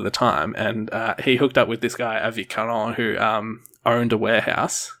all of the time, and he hooked up with this guy Avi Caron, who owned a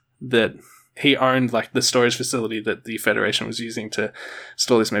warehouse that he owned, like the storage facility that the Federation was using to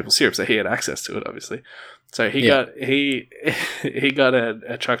store this maple syrup. So he had access to it, obviously. So he got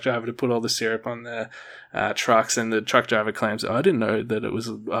a truck driver to put all the syrup on the trucks, and the truck driver claims, "Oh, I didn't know that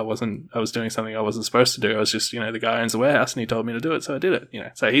I was doing something I wasn't supposed to do. I was just, the guy owns the warehouse and he told me to do it, so I did it."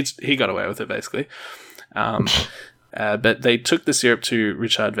 So he got away with it basically. But they took the syrup to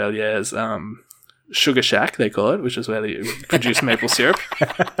Richard Valliere's sugar shack, they call it, which is where they produce maple syrup,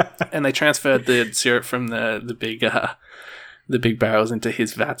 and they transferred the syrup from the big barrels into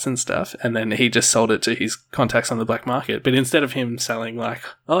his vats and stuff, and then he just sold it to his contacts on the black market. But instead of him selling like,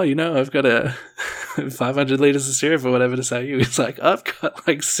 "Oh, I've got a 500 liters of syrup or whatever to sell you," it's like, "I've got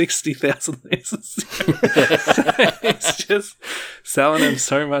like 60,000 liters of syrup." So it's just selling him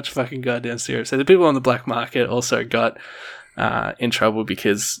so much fucking goddamn syrup. So the people on the black market also got in trouble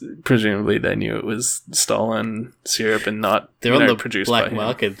because presumably they knew it was stolen syrup and not they're on the produced black by him.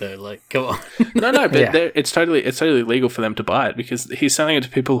 Market though. Like, come on. No, but it's totally legal for them to buy it because he's selling it to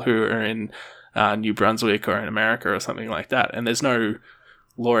people who are in New Brunswick or in America or something like that, and there's no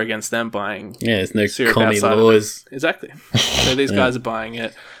law against them buying. Yeah, there's no syrup commie laws. Exactly. So these guys are buying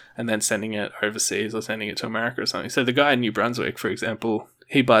it and then sending it overseas or sending it to America or something. So the guy in New Brunswick, for example,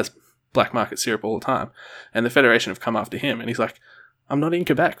 he buys black market syrup all the time, and the Federation have come after him, and he's like, "I'm not in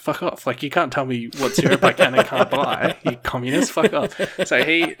Quebec, fuck off. Like, you can't tell me what syrup I can and can't buy, you communist, fuck off." So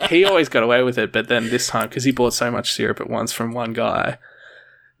he always got away with it, but then this time, because he bought so much syrup at once from one guy,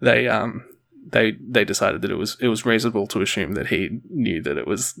 they decided that it was reasonable to assume that he knew that it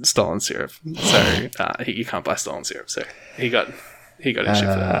was stolen syrup. So you can't buy stolen syrup. So he got issued for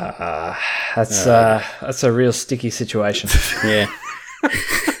that. That's a real sticky situation. Yeah.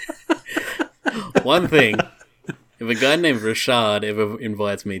 One thing, if a guy named Rashad ever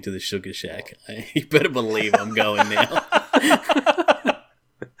invites me to the Sugar Shack, you better believe I'm going now.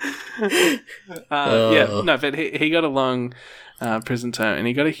 Yeah, no, but he got a long prison term, and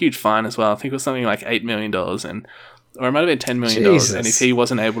he got a huge fine as well. I think it was something like $8 million, or it might have been $10 million. Jesus. And if he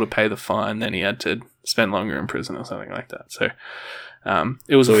wasn't able to pay the fine, then he had to spend longer in prison or something like that. So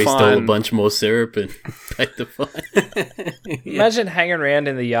it was So a he fine. stole a bunch more syrup and paid the fine. Imagine hanging around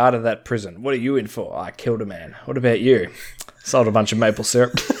in the yard of that prison. What are you in for? I killed a man. What about you? Sold a bunch of maple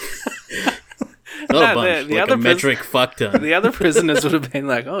syrup. Not No, a bunch, the like other a metric fuck ton. The other prisoners would have been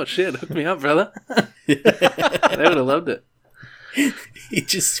like, "Oh shit, hook me up, brother." They would have loved it. He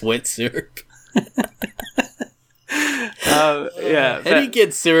just sweat syrup. Yeah. How do you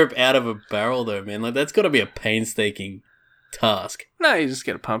get syrup out of a barrel, though, man? Like, that's got to be a painstaking task. No, you just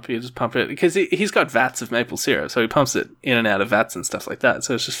get a pump. You just pump it because he's got vats of maple syrup, so he pumps it in and out of vats and stuff like that.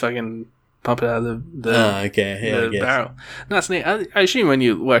 So it's just fucking pump it out of the Okay. Yeah, I guess. barrel. No, it's neat. I assume when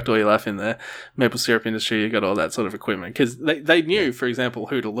you worked all your life in the maple syrup industry, you got all that sort of equipment because they knew, for example,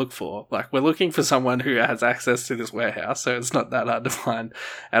 who to look for. Like, we're looking for someone who has access to this warehouse, so it's not that hard to find.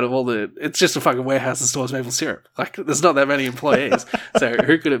 Out of all it's just a fucking warehouse that stores maple syrup. Like, there's not that many employees, so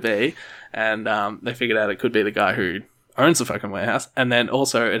who could it be? And they figured out it could be the guy who owns the fucking warehouse, and then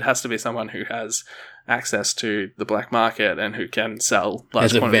also it has to be someone who has access to the black market and who can sell large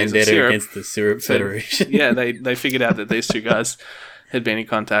As a quantities of vendetta syrup. against the Syrup Federation. Yeah, they figured out that these two guys had been in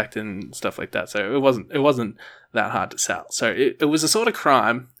contact and stuff like that. So it wasn't that hard to sell. So it was a sort of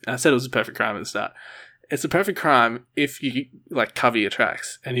crime. I said it was a perfect crime at the start. It's a perfect crime if you like cover your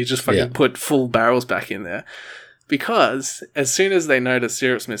tracks and you just fucking put full barrels back in there. Because as soon as they notice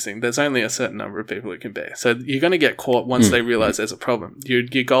syrup's missing, there's only a certain number of people it can be. So you're going to get caught once they realize there's a problem.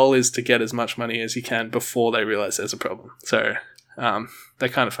 Your goal is to get as much money as you can before they realize there's a problem. So they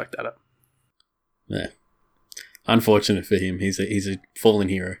kind of fucked that up. Yeah. Unfortunate for him. He's a fallen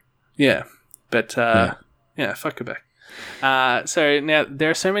hero. Yeah. But yeah, fuck Quebec. So now there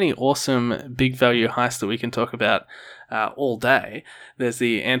are so many awesome big value heists that we can talk about all day. There's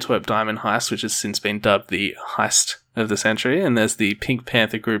the Antwerp Diamond Heist, which has since been dubbed the heist of the century, and there's the Pink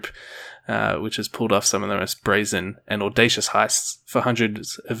Panther Group, which has pulled off some of the most brazen and audacious heists for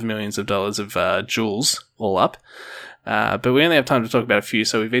hundreds of millions of dollars of jewels all up. But we only have time to talk about a few,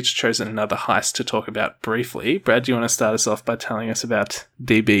 so we've each chosen another heist to talk about briefly. Brad, do you want to start us off by telling us about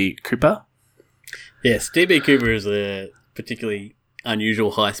D.B. Cooper? Yes, D.B. Cooper is a particularly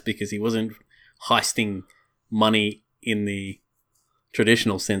unusual heist because he wasn't heisting money in the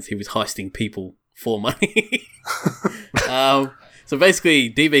traditional sense. He was heisting people for money. So basically,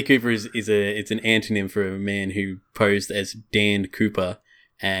 D.B. Cooper is an antonym for a man who posed as Dan Cooper,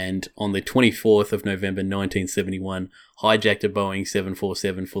 and on the 24th of November 1971, hijacked a Boeing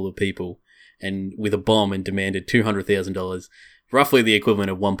 747 full of people and with a bomb and demanded $200,000, roughly the equivalent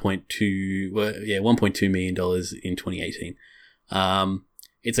of $1.2 million in 2018.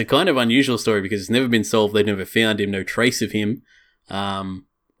 It's a kind of unusual story because it's never been solved. They've never found him, no trace of him,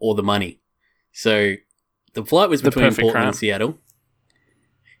 or the money. So the flight was between Portland and Seattle.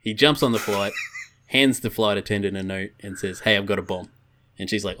 He jumps on the flight, hands the flight attendant a note and says, "Hey, I've got a bomb." And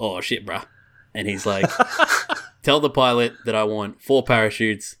she's like, "Oh shit, bruh." And he's like, "Tell the pilot that I want 4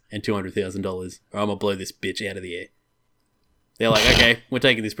 parachutes and $200,000 or I'm gonna blow this bitch out of the air." They're like, "Okay, we're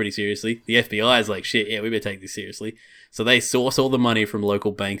taking this pretty seriously." The FBI is like, "Shit, yeah, we better take this seriously." So they source all the money from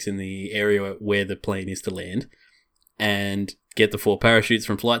local banks in the area where the plane is to land and get the 4 parachutes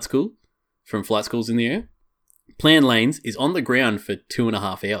from flight schools in the area. Plan Lanes is on the ground for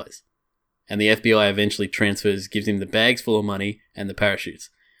 2.5 hours. And the FBI eventually gives him the bags full of money and the parachutes.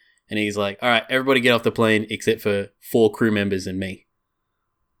 And he's like, "All right, everybody get off the plane except for 4 crew members and me."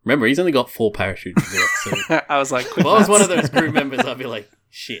 Remember, he's only got 4 parachutes as well. So I was like, if I was one of those crew members, I'd be like,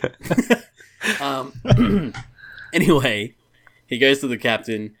 shit. Anyway, he goes to the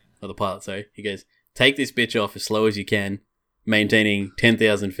captain, or the pilot, sorry. He goes, "Take this bitch off as slow as you can, maintaining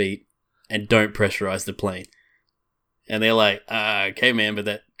 10,000 feet, and don't pressurize the plane." And they're like, "Okay, man, but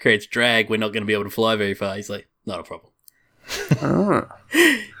that creates drag. We're not going to be able to fly very far." He's like, "Not a problem."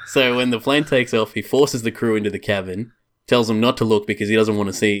 So when the plane takes off, he forces the crew into the cabin, tells them not to look because he doesn't want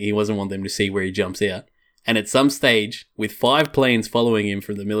them to see where he jumps out. And at some stage, with 5 planes following him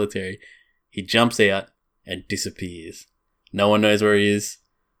from the military, he jumps out and disappears. No one knows where he is.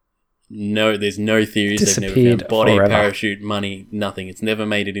 No, there's no theories. They've never found body, forever. parachute, money, nothing. It's never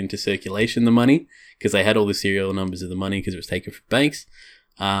made it into circulation, the money, because they had all the serial numbers of the money because it was taken from banks.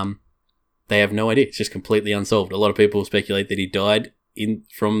 They have no idea. It's just completely unsolved. A lot of people speculate that he died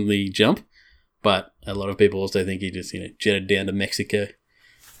from the jump, but a lot of people also think he just jetted down to Mexico.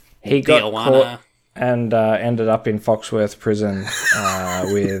 He got Tijuana. caught and ended up in Foxworth prison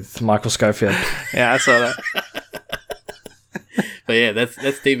with Michael Schofield. Yeah, I saw that. But yeah, that's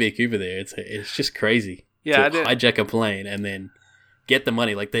DB Cooper there. It's just crazy. Yeah, to hijack a plane and then get the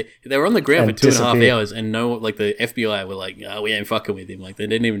money. Like they were on the ground And for 2.5 disappear. hours, and the FBI were like, "Oh, we ain't fucking with him." Like they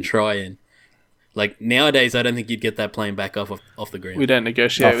didn't even try. And like nowadays, I don't think you'd get that plane back off the ground. We don't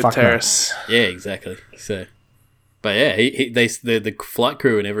negotiate Oh, with fuck no. terrorists. Yeah, exactly. So, but yeah, the flight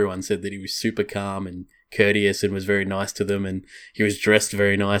crew and everyone said that he was super calm and courteous and was very nice to them, and he was dressed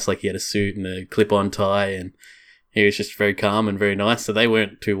very nice, like he had a suit and a clip-on tie, and he was just very calm and very nice. So they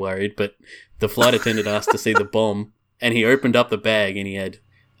weren't too worried. But the flight attendant asked to see the bomb, and he opened up the bag and he had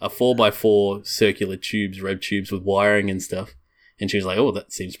a 4x4 circular tubes, red tubes with wiring and stuff. And she was like, "Oh,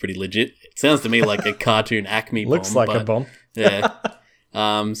 that seems pretty legit. It sounds to me like a cartoon Acme bomb." Looks like a but- bomb. Yeah.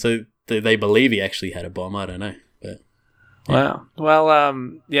 So they believe he actually had a bomb. I don't know, but Wow. Well,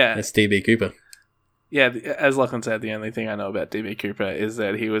 yeah. that's DB Cooper. Yeah, as Lachlan said, the only thing I know about DB Cooper is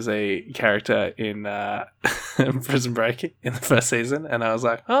that he was a character in Prison Break in the first season, and I was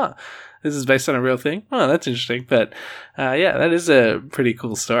like, oh, this is based on a real thing? Oh, that's interesting. But yeah, that is a pretty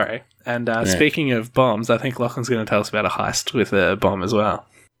cool story. And speaking of bombs, I think Lachlan's going to tell us about a heist with a bomb as well.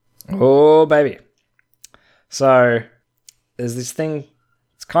 Oh, baby. So, there's this thing.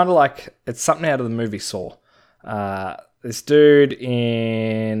 It's kind of like, it's something out of the movie Saw. This dude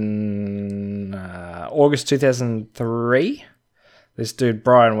in August 2003, this dude,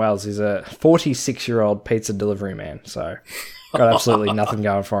 Brian Wells, is a 46-year-old pizza delivery man. So, got absolutely nothing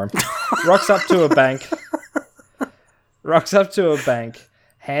going for him. Rocks up to a bank,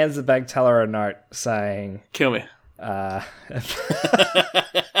 hands the bank teller a note saying, Kill me. I'm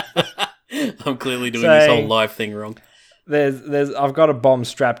clearly doing this whole life thing wrong. I've got a bomb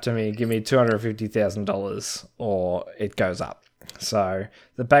strapped to me. Give me $250,000 or it goes up. So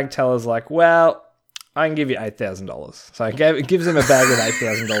the bank teller's like, well, I can give you $8,000. So it gives him a bag with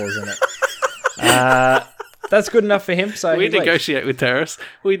 $8,000 in it. That's good enough for him. So We he leaves. negotiate with terrorists.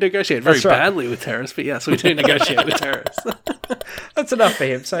 We negotiate very That's right. badly with terrorists, but yes, we do negotiate with terrorists. That's enough for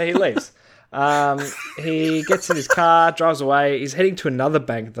him. So he leaves. He gets in his car, drives away. He's heading to another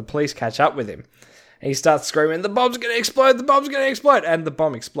bank. The police catch up with him. And he starts screaming, the bomb's going to explode, the bomb's going to explode. And the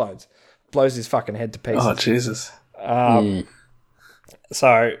bomb explodes. Blows his fucking head to pieces. Oh, Jesus.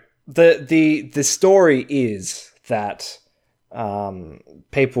 So the story is that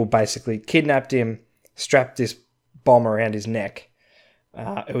people basically kidnapped him, strapped this bomb around his neck.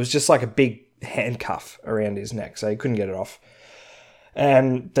 It was just like a big handcuff around his neck, so he couldn't get it off.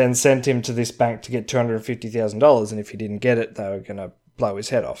 And then sent him to this bank to get $250,000, and if he didn't get it, they were going to blow his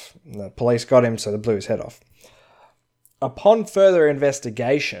head off. And the police got him, so they blew his head off. Upon further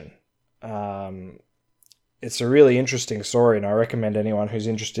investigation, it's a really interesting story, and I recommend anyone who's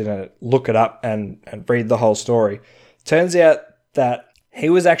interested in it look it up and read the whole story. Turns out that he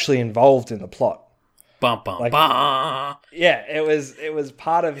was actually involved in the plot. Bum, bum, Like- bum. Yeah, it was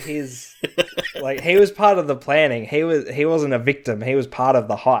part of his like he was part of the planning. He wasn't a victim. He was part of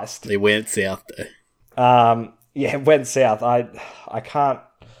the heist. They went south though. Yeah, it went south. I can't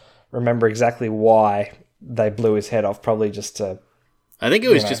remember exactly why they blew his head off. Probably just to I think it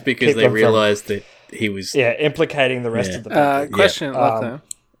was just because keep they them from- realized that he was. implicating the rest Yeah. of the people. Question, Lachlan.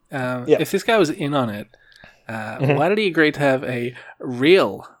 yeah. If this guy was in on it, why did he agree to have a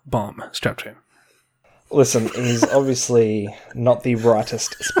real bomb strapped to him? Listen, he's obviously not the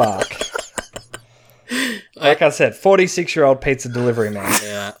rightest spark. Like I said, 46-year-old pizza delivery man.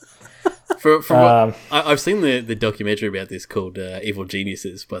 Yeah. From what, I've seen the documentary about this called Evil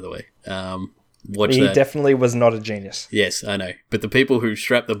Geniuses, by the way. Watch He that. definitely was not a genius. Yes, I know. But the people who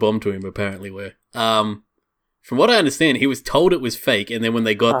strapped the bomb to him apparently were. From what I understand, he was told it was fake, and then when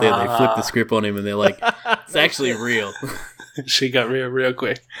they got there, they flipped the script on him, and they're like, it's actually real. She got real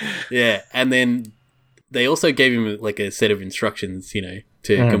quick. Yeah, and then they also gave him like a set of instructions, to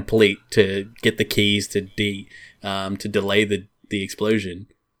complete, to get the keys to delay the explosion.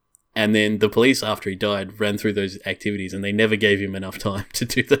 And then the police, after he died, ran through those activities, and they never gave him enough time to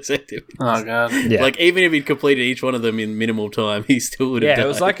do those activities. Oh, God. Yeah. Like, even if he'd completed each one of them in minimal time, he still would have died. Yeah, it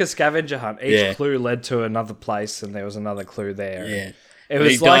was like a scavenger hunt. Each Yeah. clue led to another place, and there was another clue there. Yeah. It But he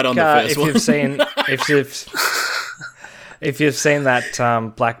was died like on the first if one. you've seen if you've seen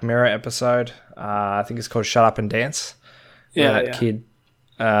that Black Mirror episode, I think it's called "Shut Up and Dance." Yeah, where that kid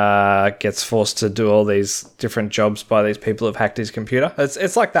gets forced to do all these different jobs by these people who've hacked his computer.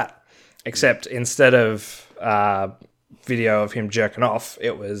 It's like that, except instead of video of him jerking off,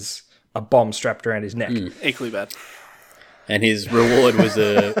 it was a bomb strapped around his neck. Equally bad. And his reward was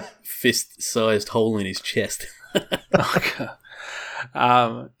a fist-sized hole in his chest. Oh,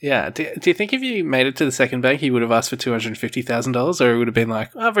 God. Yeah. Do you think if you made it to the second bank, he would have asked for $250,000, or it would have been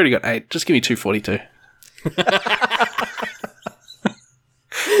like, I've already got 8, just give me 242?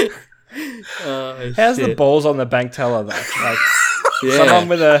 Oh, How's the shit. balls on the bank teller though? Like Yeah.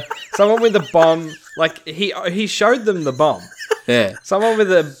 someone with a bomb. Like he showed them the bomb. Yeah. Someone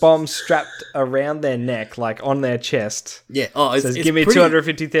with a bomb strapped around their neck, like on their chest, Yeah. Oh, says, "Give me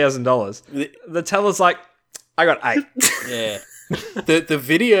 $250,000." The teller's like, "I got 8." Yeah. The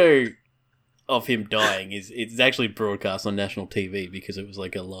video of him dying it's actually broadcast on national TV because it was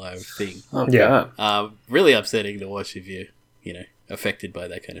like a live thing. Oh, Yeah. God. Really upsetting to watch if you're, affected by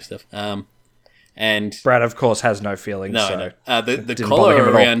that kind of stuff. And Brad, of course, has no feelings. no, so no. The didn't collar bother him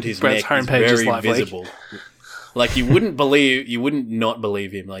at all. around his Brad's neck is homepage is very live leak. visible. Like you wouldn't not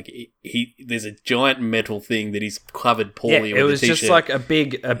believe him. Like he there's a giant metal thing that he's covered poorly Yeah, with it a was t-shirt. just like a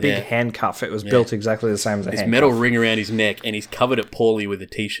big Yeah. handcuff. It was built exactly the same as a this handcuff. metal ring around his neck, and he's covered it poorly with a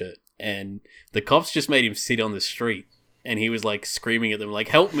t-shirt. And the cops just made him sit on the street, and he was like screaming at them, like,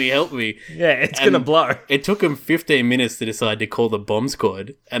 "Help me, help me!" Yeah, it's And gonna blow. It took him 15 minutes to decide to call the bomb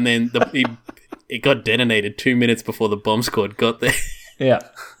squad, and then it got detonated 2 minutes before the bomb squad got there. Yeah,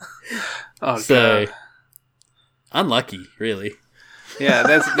 Oh, So God. unlucky, really. Yeah,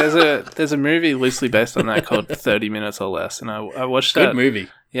 there's a movie loosely based on that called 30 Minutes or Less, and I watched Good that. movie.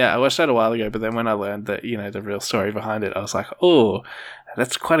 Yeah, I watched that a while ago, but then when I learned that, the real story behind it, I was like, oh,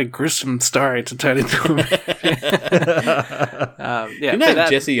 that's quite a gruesome story to turn into a movie. Yeah, Didn't but that have that-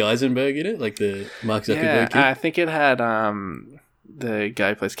 Jesse Eisenberg in it, like the Mark Zuckerberg yeah, kid? I think it had the guy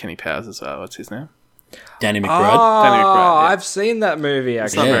who plays Kenny Powers as well. What's his name? Danny McBride. Danny McBride, yeah. I've seen that movie.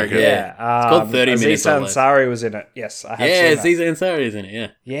 Actually, not very good. Yeah, It's called 30 Minutes or Less. Ansari was in it. Yes, I have Yeah, seen that. Aziz Ansari is in it, yeah.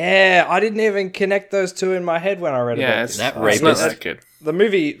 Yeah, I didn't even connect those two in my head when I read Yeah, about it's, this. That it's not rapist. that good. The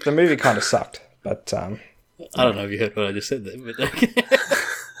movie kind of sucked, but I don't know if you heard what I just said there, but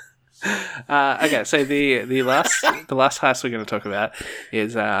Okay, so the last heist we're going to talk about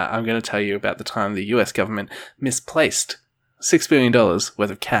is I'm going to tell you about the time the U.S. government misplaced $6 billion worth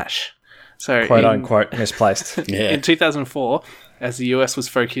of cash. So quote unquote misplaced. yeah. in 2004, as the US was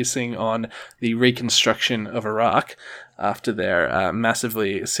focusing on the reconstruction of Iraq after their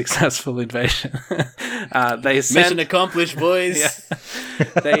massively successful invasion, they sent Mission accomplished, boys.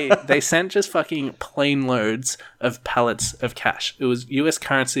 they sent just fucking plane loads of pallets of cash. It was US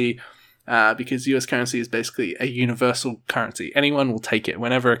currency. Because US currency is basically a universal currency. Anyone will take it.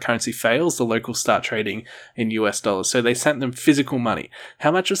 Whenever a currency fails, the locals start trading in US dollars. So they sent them physical money.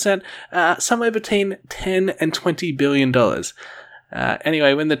 How much was sent? Somewhere between 10 and $20 billion.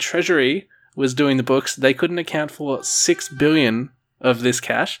 Anyway, when the Treasury was doing the books, they couldn't account for $6 billion of this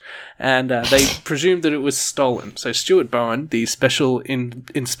cash, and they presumed that it was stolen. So Stuart Bowen, the Special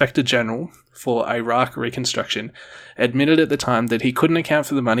Inspector General for Iraq reconstruction, admitted at the time that he couldn't account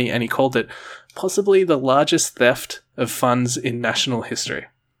for the money, and he called it possibly the largest theft of funds in national history.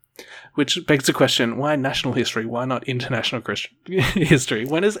 Which begs the question, why national history? Why not international history?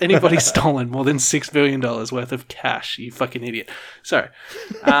 When has anybody stolen more than $6 billion worth of cash, you fucking idiot? So,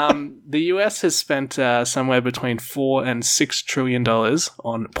 the US has spent somewhere between $4 and $6 trillion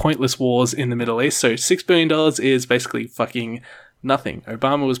on pointless wars in the Middle East. So $6 billion is basically fucking nothing.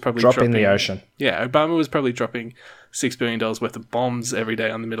 Obama was probably Drop dropping in the ocean. Yeah, Obama was probably dropping $6 billion worth of bombs every day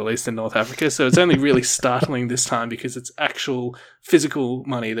on the Middle East and North Africa. So it's only really startling this time because it's actual physical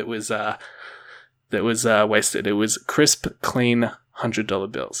money that was wasted. It was crisp, clean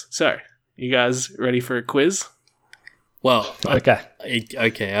 $100 bills. So, you guys ready for a quiz? Well, Okay.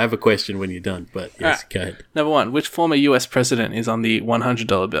 okay, I have a question when you're done, but yes, go ahead. Number one, which former US president is on the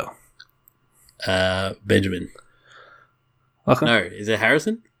 $100 bill? Benjamin. Lachlan? No, is it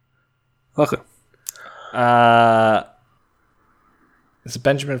Harrison? Lachlan. Is it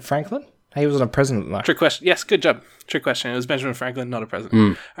Benjamin Franklin? He wasn't a president though. Trick question. Yes, good job. Trick question. It was Benjamin Franklin, not a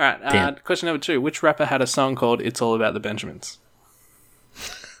president. All right. Damn. Question number two. Which rapper had a song called It's All About the Benjamins?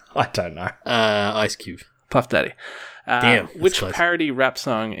 I don't know. Ice Cube. Puff Daddy. Damn, that's Which close. parody rap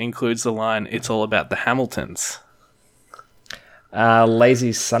song includes the line It's All About the Hamiltons?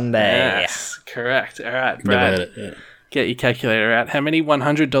 Lazy Sunday. Yes, correct. All right, Never Brad, heard it. Yeah. get your calculator out. How many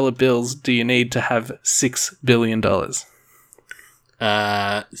 $100 bills do you need to have $6 billion?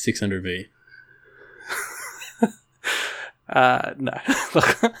 600 No.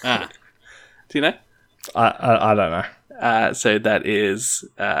 Ah, Do you know? I don't know. So that is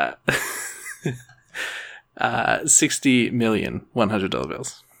 60 million $100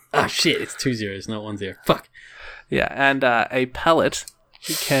 bills. ah, shit! It's 2 zeros, not 1 0. Fuck. Yeah, and a pallet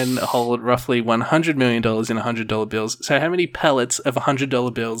can hold roughly $100 million in $100 bills. So how many pallets of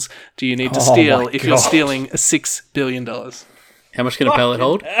 $100 bills do you need to Oh steal my if you're God. stealing $6 billion? How much can a pallet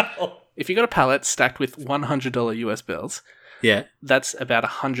hold? If you got a pallet stacked with $100 US bills, Yeah. that's about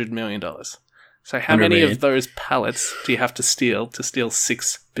 $100 million. So how 100 many million. of those pallets do you have to steal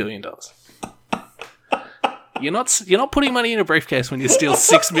 $6 billion? You're not putting money in a briefcase when you steal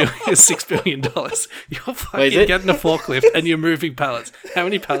 $6 billion. You're fucking it? getting a forklift and you're moving pallets. How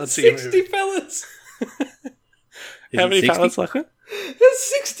many pallets are you moving? 60 pallets. How it many 60? pallets, Lachlan? There's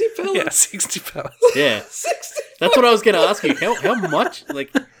 60 pallets. Yeah, 60 pallets. Yeah. 60. That's what I was going to ask you. How much?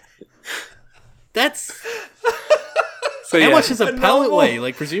 Like, that's... So, How yeah, much does a pallet normal- weigh?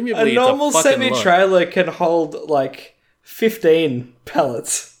 Like, presumably A normal it's a fucking lot. semi-trailer can hold like 15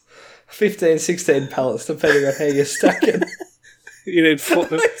 pallets. 15, 16 pallets, depending on how you're stacking. you need four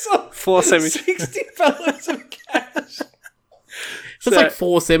semi... 60 pallets of cash. That's like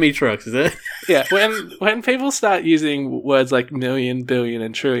 4 semi-trucks, is it? Yeah, when people start using words like million, billion,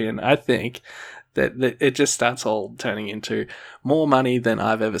 and trillion, I think that it just starts all turning into more money than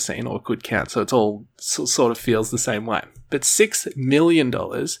I've ever seen or could count. So it's all sort of feels the same way. But $6 million,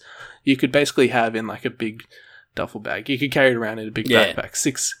 you could basically have in like a big duffel bag. You could carry it around in a big Yeah. backpack.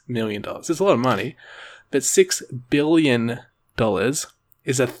 $6 million. It's a lot of money. But $6 billion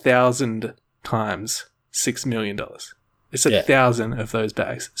is 1,000 times $6 million. It's 1,000 of those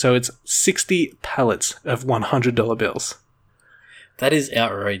bags. So it's 60 pallets of $100 bills. That is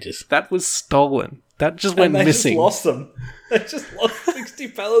outrageous. That was stolen. That just went And they missing. just lost them. They just lost 60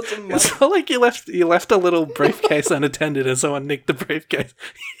 pallets of money. It's not like you left a little briefcase unattended and someone nicked the briefcase.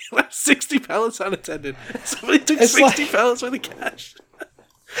 You left 60 pallets unattended. Somebody took It's 60 like- pallets worth of cash.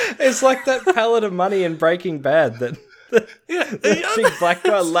 It's like that pallet of money in Breaking Bad that Yeah, the big black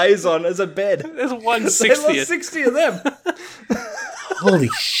guy lays on as a bed. there's They lost 160th. 60 of them. Holy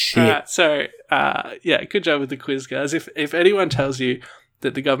shit. So, good job with the quiz, guys. If anyone tells you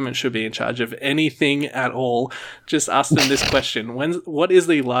that the government should be in charge of anything at all, just ask them this question. What is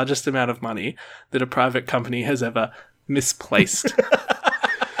the largest amount of money that a private company has ever misplaced?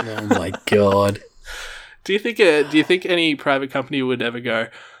 Oh my god. Do you think any private company would ever go,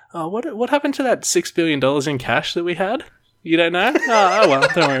 oh, what happened to that $6 billion in cash that we had? You don't know? Oh well,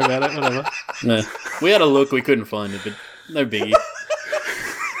 don't worry about it, whatever. No. We had a look, we couldn't find it, but no biggie.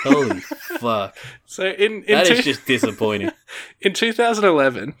 Holy fuck. So in That is just disappointing. In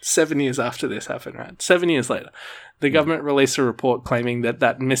 2011, 7 years after this happened, right? 7 years later, the government released a report claiming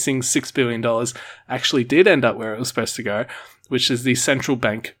that missing $6 billion actually did end up where it was supposed to go, which is the Central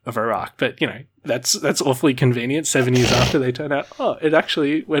Bank of Iraq. But, that's awfully convenient. 7 years after they turned out, it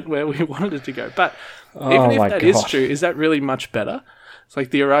actually went where we wanted it to go. But even if that is true, is that really much better? It's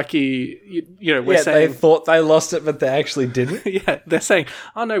like the Iraqi, we're Yeah, saying... they thought they lost it, but they actually didn't. Yeah, they're saying,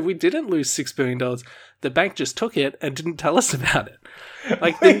 oh no, we didn't lose $6 billion. The bank just took it and didn't tell us about it.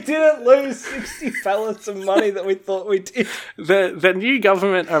 Like We didn't lose 60 pallets of money that we thought we did. the new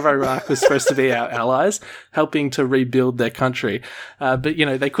government of Iraq was supposed to be our allies, helping to rebuild their country. But,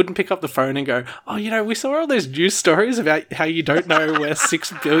 they couldn't pick up the phone and go, oh, we saw all those news stories about how you don't know where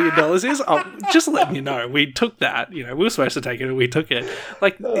 $6 billion is. Oh, just letting you know, we took that. We were supposed to take it and we took it.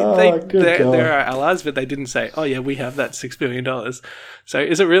 Like, they're our allies, but they didn't say, oh, yeah, we have that $6 billion. So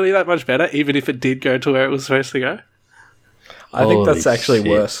is it really that much better, even if it did go to where it was supposed to go? I think that's Holy actually shit.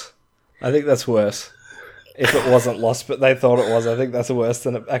 worse. I think that's worse. If it wasn't lost, but they thought it was, I think that's worse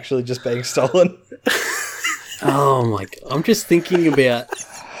than it actually just being stolen. Oh my god. I'm just thinking about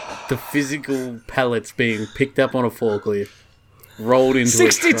the physical pallets being picked up on a forklift, rolled into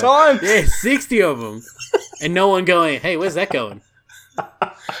 60 a truck. times! Yeah, 60 of them. And no one going, hey, where's that going?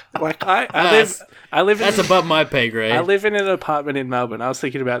 Like, I live That's above my pay grade. I live in an apartment in Melbourne. I was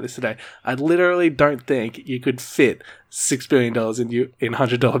thinking about this today. I literally don't think you could fit $6 billion in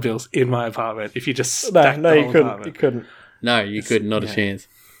 $100 bills in my apartment if you just stacked No, the you whole couldn't. apartment. You couldn't. No, you could. Not a chance.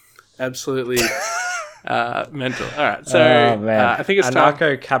 Absolutely mental. All right, so Oh, man. I think it's time.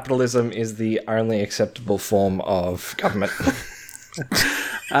 Anarcho-capitalism is the only acceptable form of government.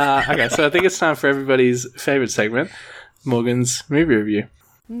 Okay, so I think it's time for everybody's favorite segment, Morgan's movie review.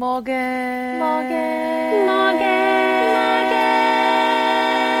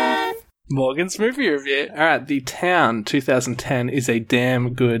 Morgan's movie review. All right, The Town 2010 is a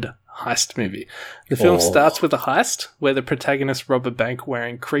damn good heist movie. The film starts with a heist where the protagonists rob a bank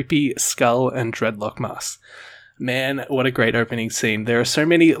wearing creepy skull and dreadlock masks. Man, what a great opening scene. There are so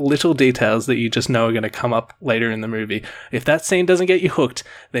many little details that you just know are going to come up later in the movie. If that scene doesn't get you hooked,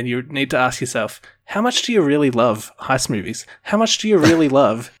 then you need to ask yourself, how much do you really love heist movies? How much do you really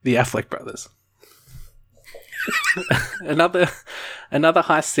love the Affleck brothers? Another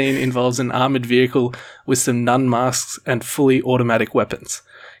heist scene involves an armored vehicle with some nun masks and fully automatic weapons.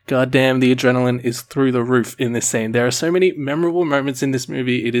 Goddamn, the adrenaline is through the roof in this scene. There are so many memorable moments in this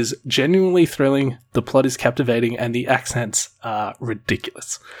movie. It is genuinely thrilling, the plot is captivating, and the accents are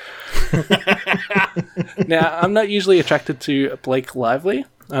ridiculous. Now, I'm not usually attracted to Blake Lively.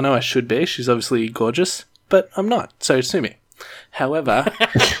 I know I should be. She's obviously gorgeous, but I'm not, so sue me. However,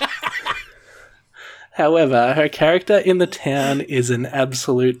 her character in The Town is an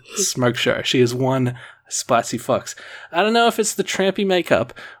absolute smoke show. She is one spicy fox. I don't know if it's the trampy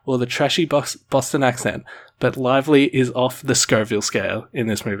makeup or the trashy Boston accent, but Lively is off the Scoville scale in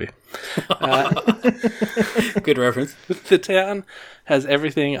this movie. Good reference. The Town has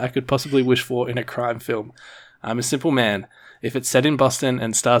everything I could possibly wish for in a crime film. I'm a simple man. If it's set in Boston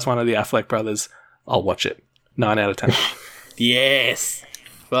and stars one of the Affleck brothers, I'll watch it. 9 out of 10. Yes.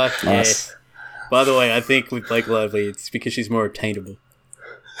 Fuck yes. By the way, I think with Blake Lively, it's because she's more obtainable.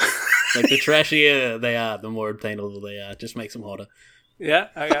 Like, the trashier they are, the more obtainable they are. It just makes them hotter. Yeah,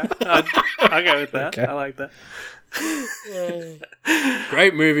 okay. I'll go with that. Okay. I like that.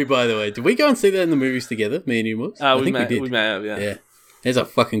 Great movie, by the way. Did we go and see that in the movies together, me and you, Moose? I think we did. We may have, yeah. Yeah. It's a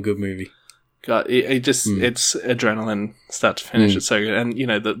fucking good movie. God, it's adrenaline start to finish. It's so good. And, you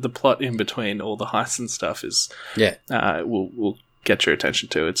know, the plot in between all the heists and stuff is... Yeah. Will get your attention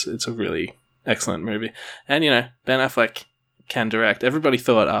to. It's a really excellent movie. And, you know, Ben Affleck can direct. Everybody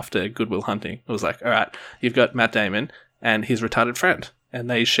thought after Good Will Hunting, it was like, all right, you've got Matt Damon and his retarded friend, and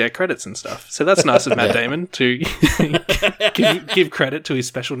they share credits and stuff. So that's nice of Matt Damon to give credit to his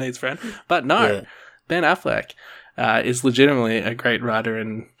special needs friend. But no, Ben Affleck is legitimately a great writer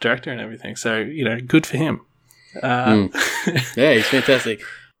and director and everything. So, you know, good for him. Yeah, he's fantastic.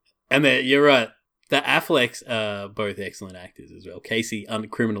 And you're right. The Afflecks are both excellent actors as well. Casey,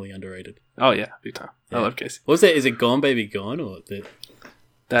 criminally underrated. Oh, yeah, big time. Yeah. I love Casey. What was that? Is it Gone Baby Gone? Or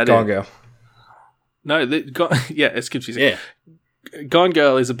Gone Girl. No, it's confusing. Yeah. Gone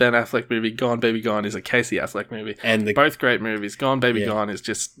Girl is a Ben Affleck movie. Gone Baby Gone is a Casey Affleck movie. And both great movies. Gone Baby Gone is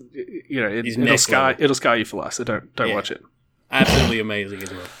just, you know, it'll scar you for life, so don't watch it. Absolutely amazing as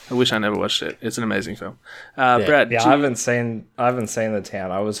well. I wish I never watched it. It's an amazing film. Brad, I haven't seen The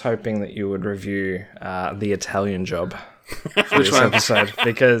Town. I was hoping that you would review The Italian Job. Which one? Episode,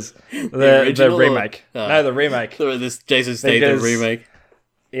 because the remake. No, the remake. This Jason Statham remake.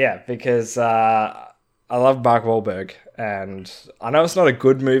 Yeah, because I love Mark Wahlberg, and I know it's not a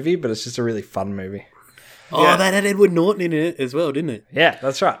good movie, but it's just a really fun movie. Oh, that had Edward Norton in it as well, didn't it? Yeah,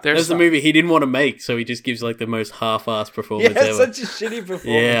 that's right. That's the movie he didn't want to make, so he just gives like the most half-assed performance ever. Such a shitty performance.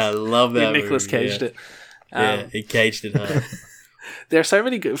 Yeah, I love that movie. Nicolas caged it. Yeah, he caged it hard. There are so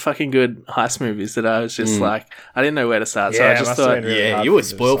many fucking good heist movies that I was just like, I didn't know where to start. So I just thought, you were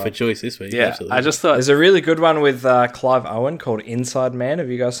spoiled for choice this week. Yeah, absolutely. I just thought there's a really good one with Clive Owen called Inside Man. Have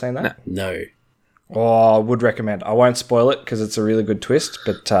you guys seen that? No. Oh, I would recommend. I won't spoil it because it's a really good twist,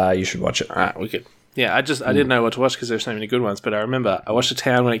 but you should watch it. All right, we could. Yeah, I didn't know what to watch because there's so many good ones. But I remember I watched The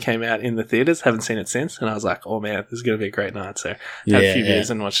Town when it came out in the theaters. Haven't seen it since, and I was like, "Oh man, this is going to be a great night." So I had a few beers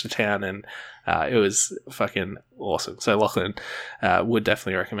and watched The Town, and it was fucking awesome. So Lachlan would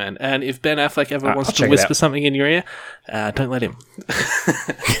definitely recommend. And if Ben Affleck ever wants to whisper something in your ear, don't let him.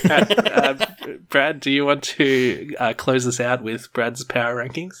 Brad, do you want to close this out with Brad's power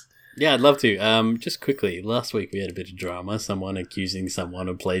rankings? Yeah, I'd love to. Just quickly, last week we had a bit of drama, someone accusing someone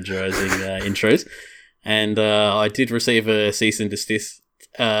of plagiarizing intros, and I did receive a cease and desist,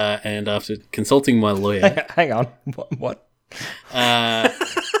 and after consulting my lawyer... Hang on, what? I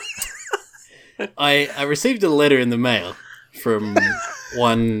received a letter in the mail from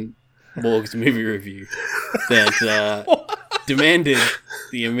One Morg's Movie Review that demanded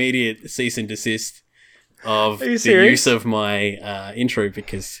the immediate cease and desist of the use of my intro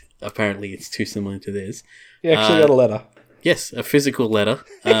because... Apparently, it's too similar to theirs. You actually got a letter? Yes, a physical letter.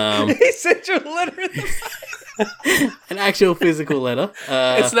 He sent you a letter in the an actual physical letter.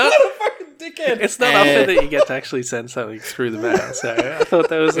 It's not a fucking dickhead. It's not often that you get to actually send something through the mail. So I thought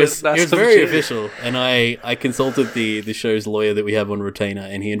that was it was very official. And I consulted the show's lawyer that we have on retainer,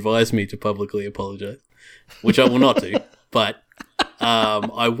 and he advised me to publicly apologize, which I will not do. But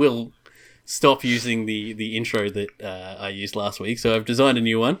I will stop using the intro that I used last week. So I've designed a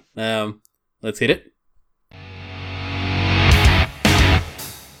new one. Let's hit it.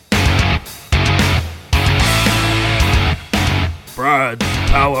 Brad's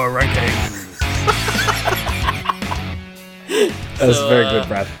Power Rankings. That's very good,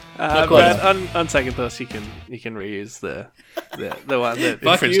 Brad. Brad, on second thoughts, you can reuse the one that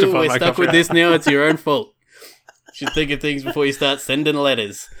Fuck infringed you, upon we're my stuck copyright. with this now. It's your own fault. Should think of things before you start sending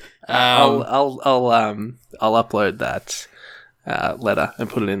letters. I'll upload that letter and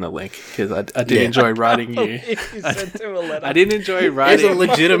put it in the link because I did enjoy writing you. You sent him a letter. I did enjoy There's writing. a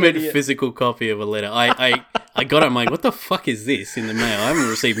legitimate physical copy of a letter. I got it. I'm like, what the fuck is this in the mail? I haven't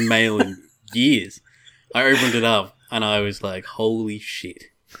received mail in years. I opened it up and I was like, holy shit.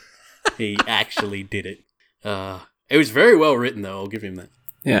 He actually did it. It was very well written, though. I'll give him that.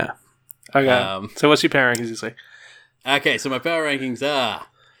 Yeah. Okay. So what's your power rankings this week? Okay, so my power rankings are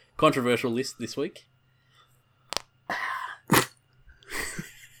controversial list this week.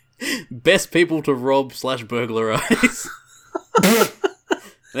 Best people to rob / burglarize.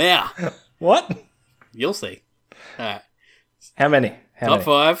 Now, What? you'll see. All right. How many? Top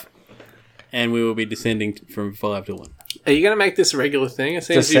 5, and we will be descending from 5 to 1. Are you going to make this a regular thing? It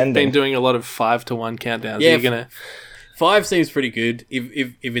seems you've Descending. been doing a lot of 5 to 1 countdowns. Yeah, Are you going to... 5 seems pretty good.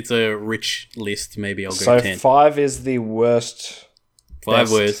 If it's a rich list, maybe I'll go So 10. 5 is the worst. 5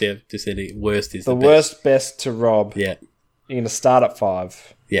 best. worst, yeah. Descending. Worst is The the worst best to rob. best. Yeah, You're going to start at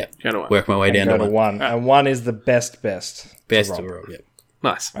 5 yeah. Go to 1. Work my way and down go to to 1. 1. And 1 is the best. Best to rob, yeah.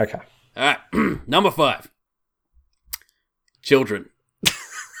 Nice. Okay. All right, number 5. Children.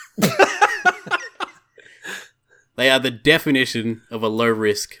 They are the definition of a low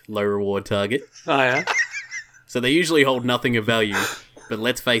risk, low reward target. Oh, yeah? So they usually hold nothing of value, but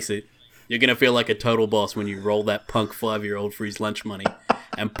let's face it, you're going to feel like a total boss when you roll that punk 5-year-old for his lunch money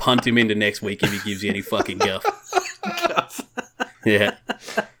and punt him into next week if he gives you any fucking guff. Yeah.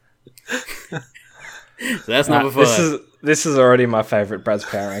 So that's number 5. This is already my favourite Brad's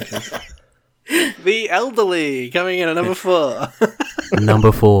power rankings. The elderly coming in at number 4.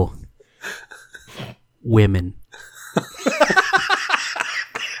 Number 4. Women.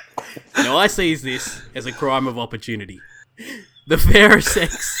 Now I sees this as a crime of opportunity. The fairer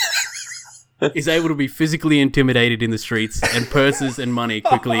sex is able to be physically intimidated in the streets and purses and money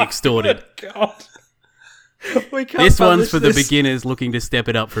quickly extorted. God. We can't This one's publish for the this. beginners looking to step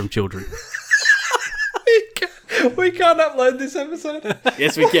it up from children. We can't upload this episode.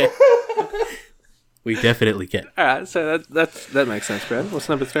 Yes, we can. We definitely can. All right, so that makes sense, Brad. What's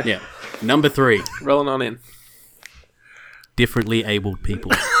number 3? Yeah. Number 3. Rolling on in. Differently abled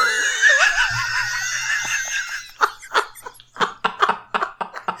people.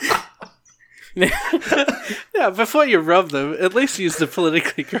 Yeah, before you rob them, at least use the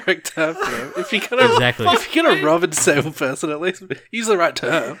politically correct term for them. If you're gonna, Exactly. if you're gonna rob a disabled person, at least use the right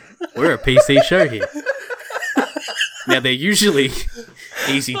term. We're a PC show here. Now, they're usually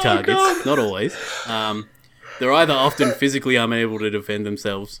easy targets, not always. They're either often physically unable to defend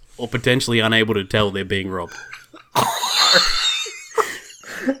themselves or potentially unable to tell they're being robbed.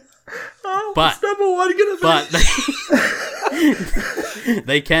 But Number 1 gonna be. But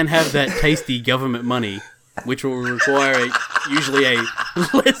they can have that tasty government money, which will require usually a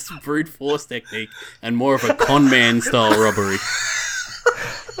less brute force technique and more of a con man style robbery.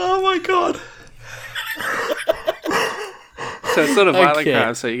 Oh my god. So it's sort of violent Okay.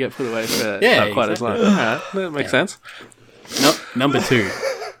 crime, so you get put away for Yeah, not quite as long. All right, that makes sense. Number 2.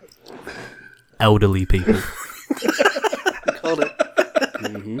 Elderly people. Called it.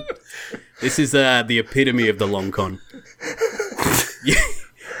 This is the epitome of the long con.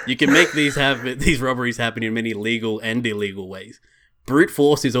 You can make these robberies happen in many legal and illegal ways. Brute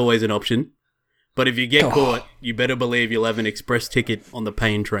force is always an option, but if you get caught, you better believe you'll have an express ticket on the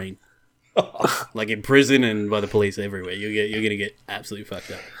pain train. Like in prison and by the police everywhere. You're going to get absolutely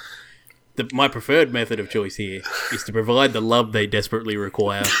fucked up. My preferred method of choice here is to provide the love they desperately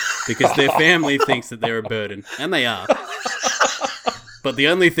require because their family thinks that they're a burden, and they are. But the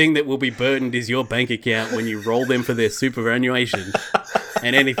only thing that will be burdened is your bank account when you roll them for their superannuation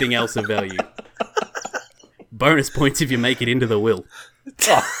and anything else of value. Bonus points if you make it into the will.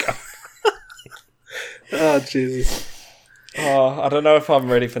 Oh Jesus! Oh, I don't know if I'm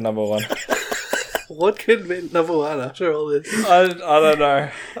ready for number 1. What could be number 1 after all this? I don't know.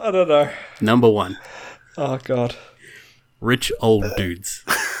 I don't know. Number 1. Oh god. Rich old dudes.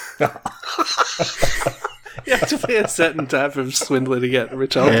 You have to be a certain type of swindler to get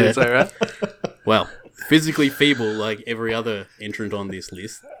rich old dudes, though, right? Well, physically feeble like every other entrant on this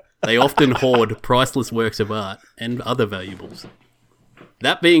list, they often hoard priceless works of art and other valuables.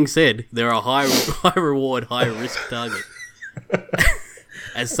 That being said, they're a high reward, high risk target.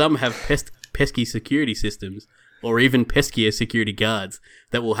 As some have pesky security systems, or even peskier security guards,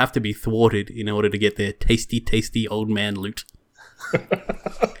 that will have to be thwarted in order to get their tasty old man loot.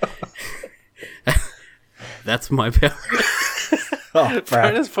 That's my power. Oh,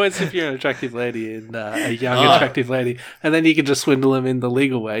 Brad. Bonus points if you're an attractive lady and a young attractive lady, and then you can just swindle them in the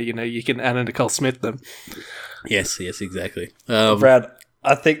legal way. You know, you can Anna Nicole Smith them. Yes, exactly. Brad,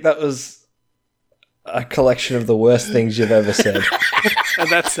 I think that was a collection of the worst things you've ever said. And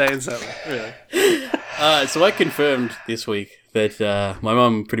that's saying something, really. So I confirmed this week that my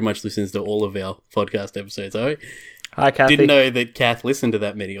mum pretty much listens to all of our podcast episodes. Hi, Kathy. Didn't know that Kath listened to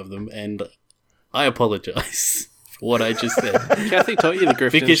that many of them, and I apologise for what I just said. Kathy taught you the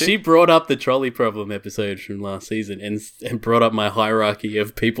grift, Because she brought up the trolley problem episode from last season and brought up my hierarchy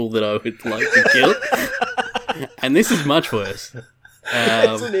of people that I would like to kill. And this is much worse.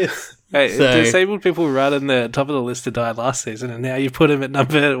 Hey, So- disabled people were right on the top of the list to die last season, and now you put him at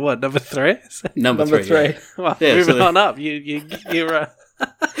number 3? Number Number three. three. Well, Yeah, moving so- on up. You're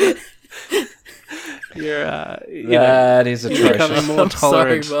That is you're becoming atrocious. more I'm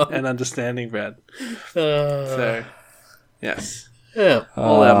sorry, tolerant Mum. and understanding, Brad. Yeah. So, yes. Yeah.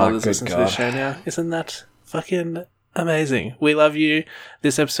 All our Oh, mothers good listen to God. this show now. Isn't that fucking amazing? We love you.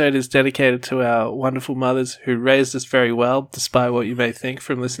 This episode is dedicated to our wonderful mothers who raised us very well, despite what you may think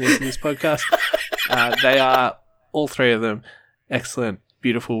from listening to this podcast. They are, all three of them, excellent,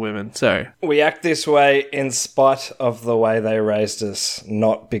 beautiful women. So, We act this way in spite of the way they raised us,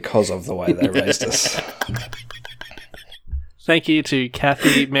 not because of the way they raised us. thank you to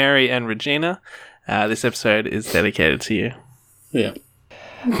Kathy, Mary, and Regina. This episode is dedicated to you. Yeah.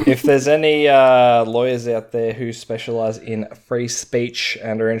 If there's any lawyers out there who specialise in free speech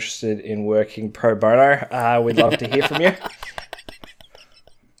and are interested in working pro bono, we'd love to hear from you.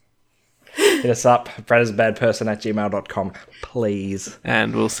 Hit us up, bradisabadperson@gmail.com, please.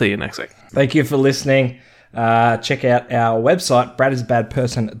 And we'll see you next week. Thank you for listening. Check out our website,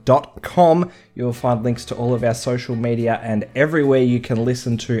 bradisabadperson.com. You'll find links to all of our social media and everywhere you can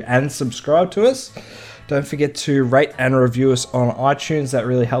listen to and subscribe to us. Don't forget to rate and review us on iTunes. That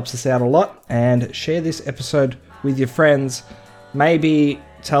really helps us out a lot. And share this episode with your friends. Maybe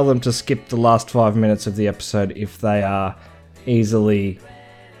tell them to skip the last 5 minutes of the episode if they are easily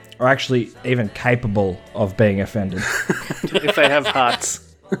or actually even capable of being offended. If they have hearts.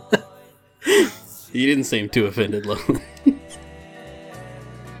 You didn't seem too offended, Lachlan.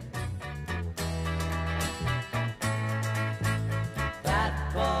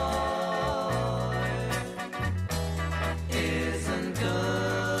 Isn't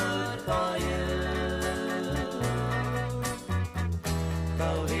good for you.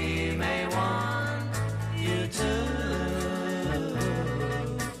 Though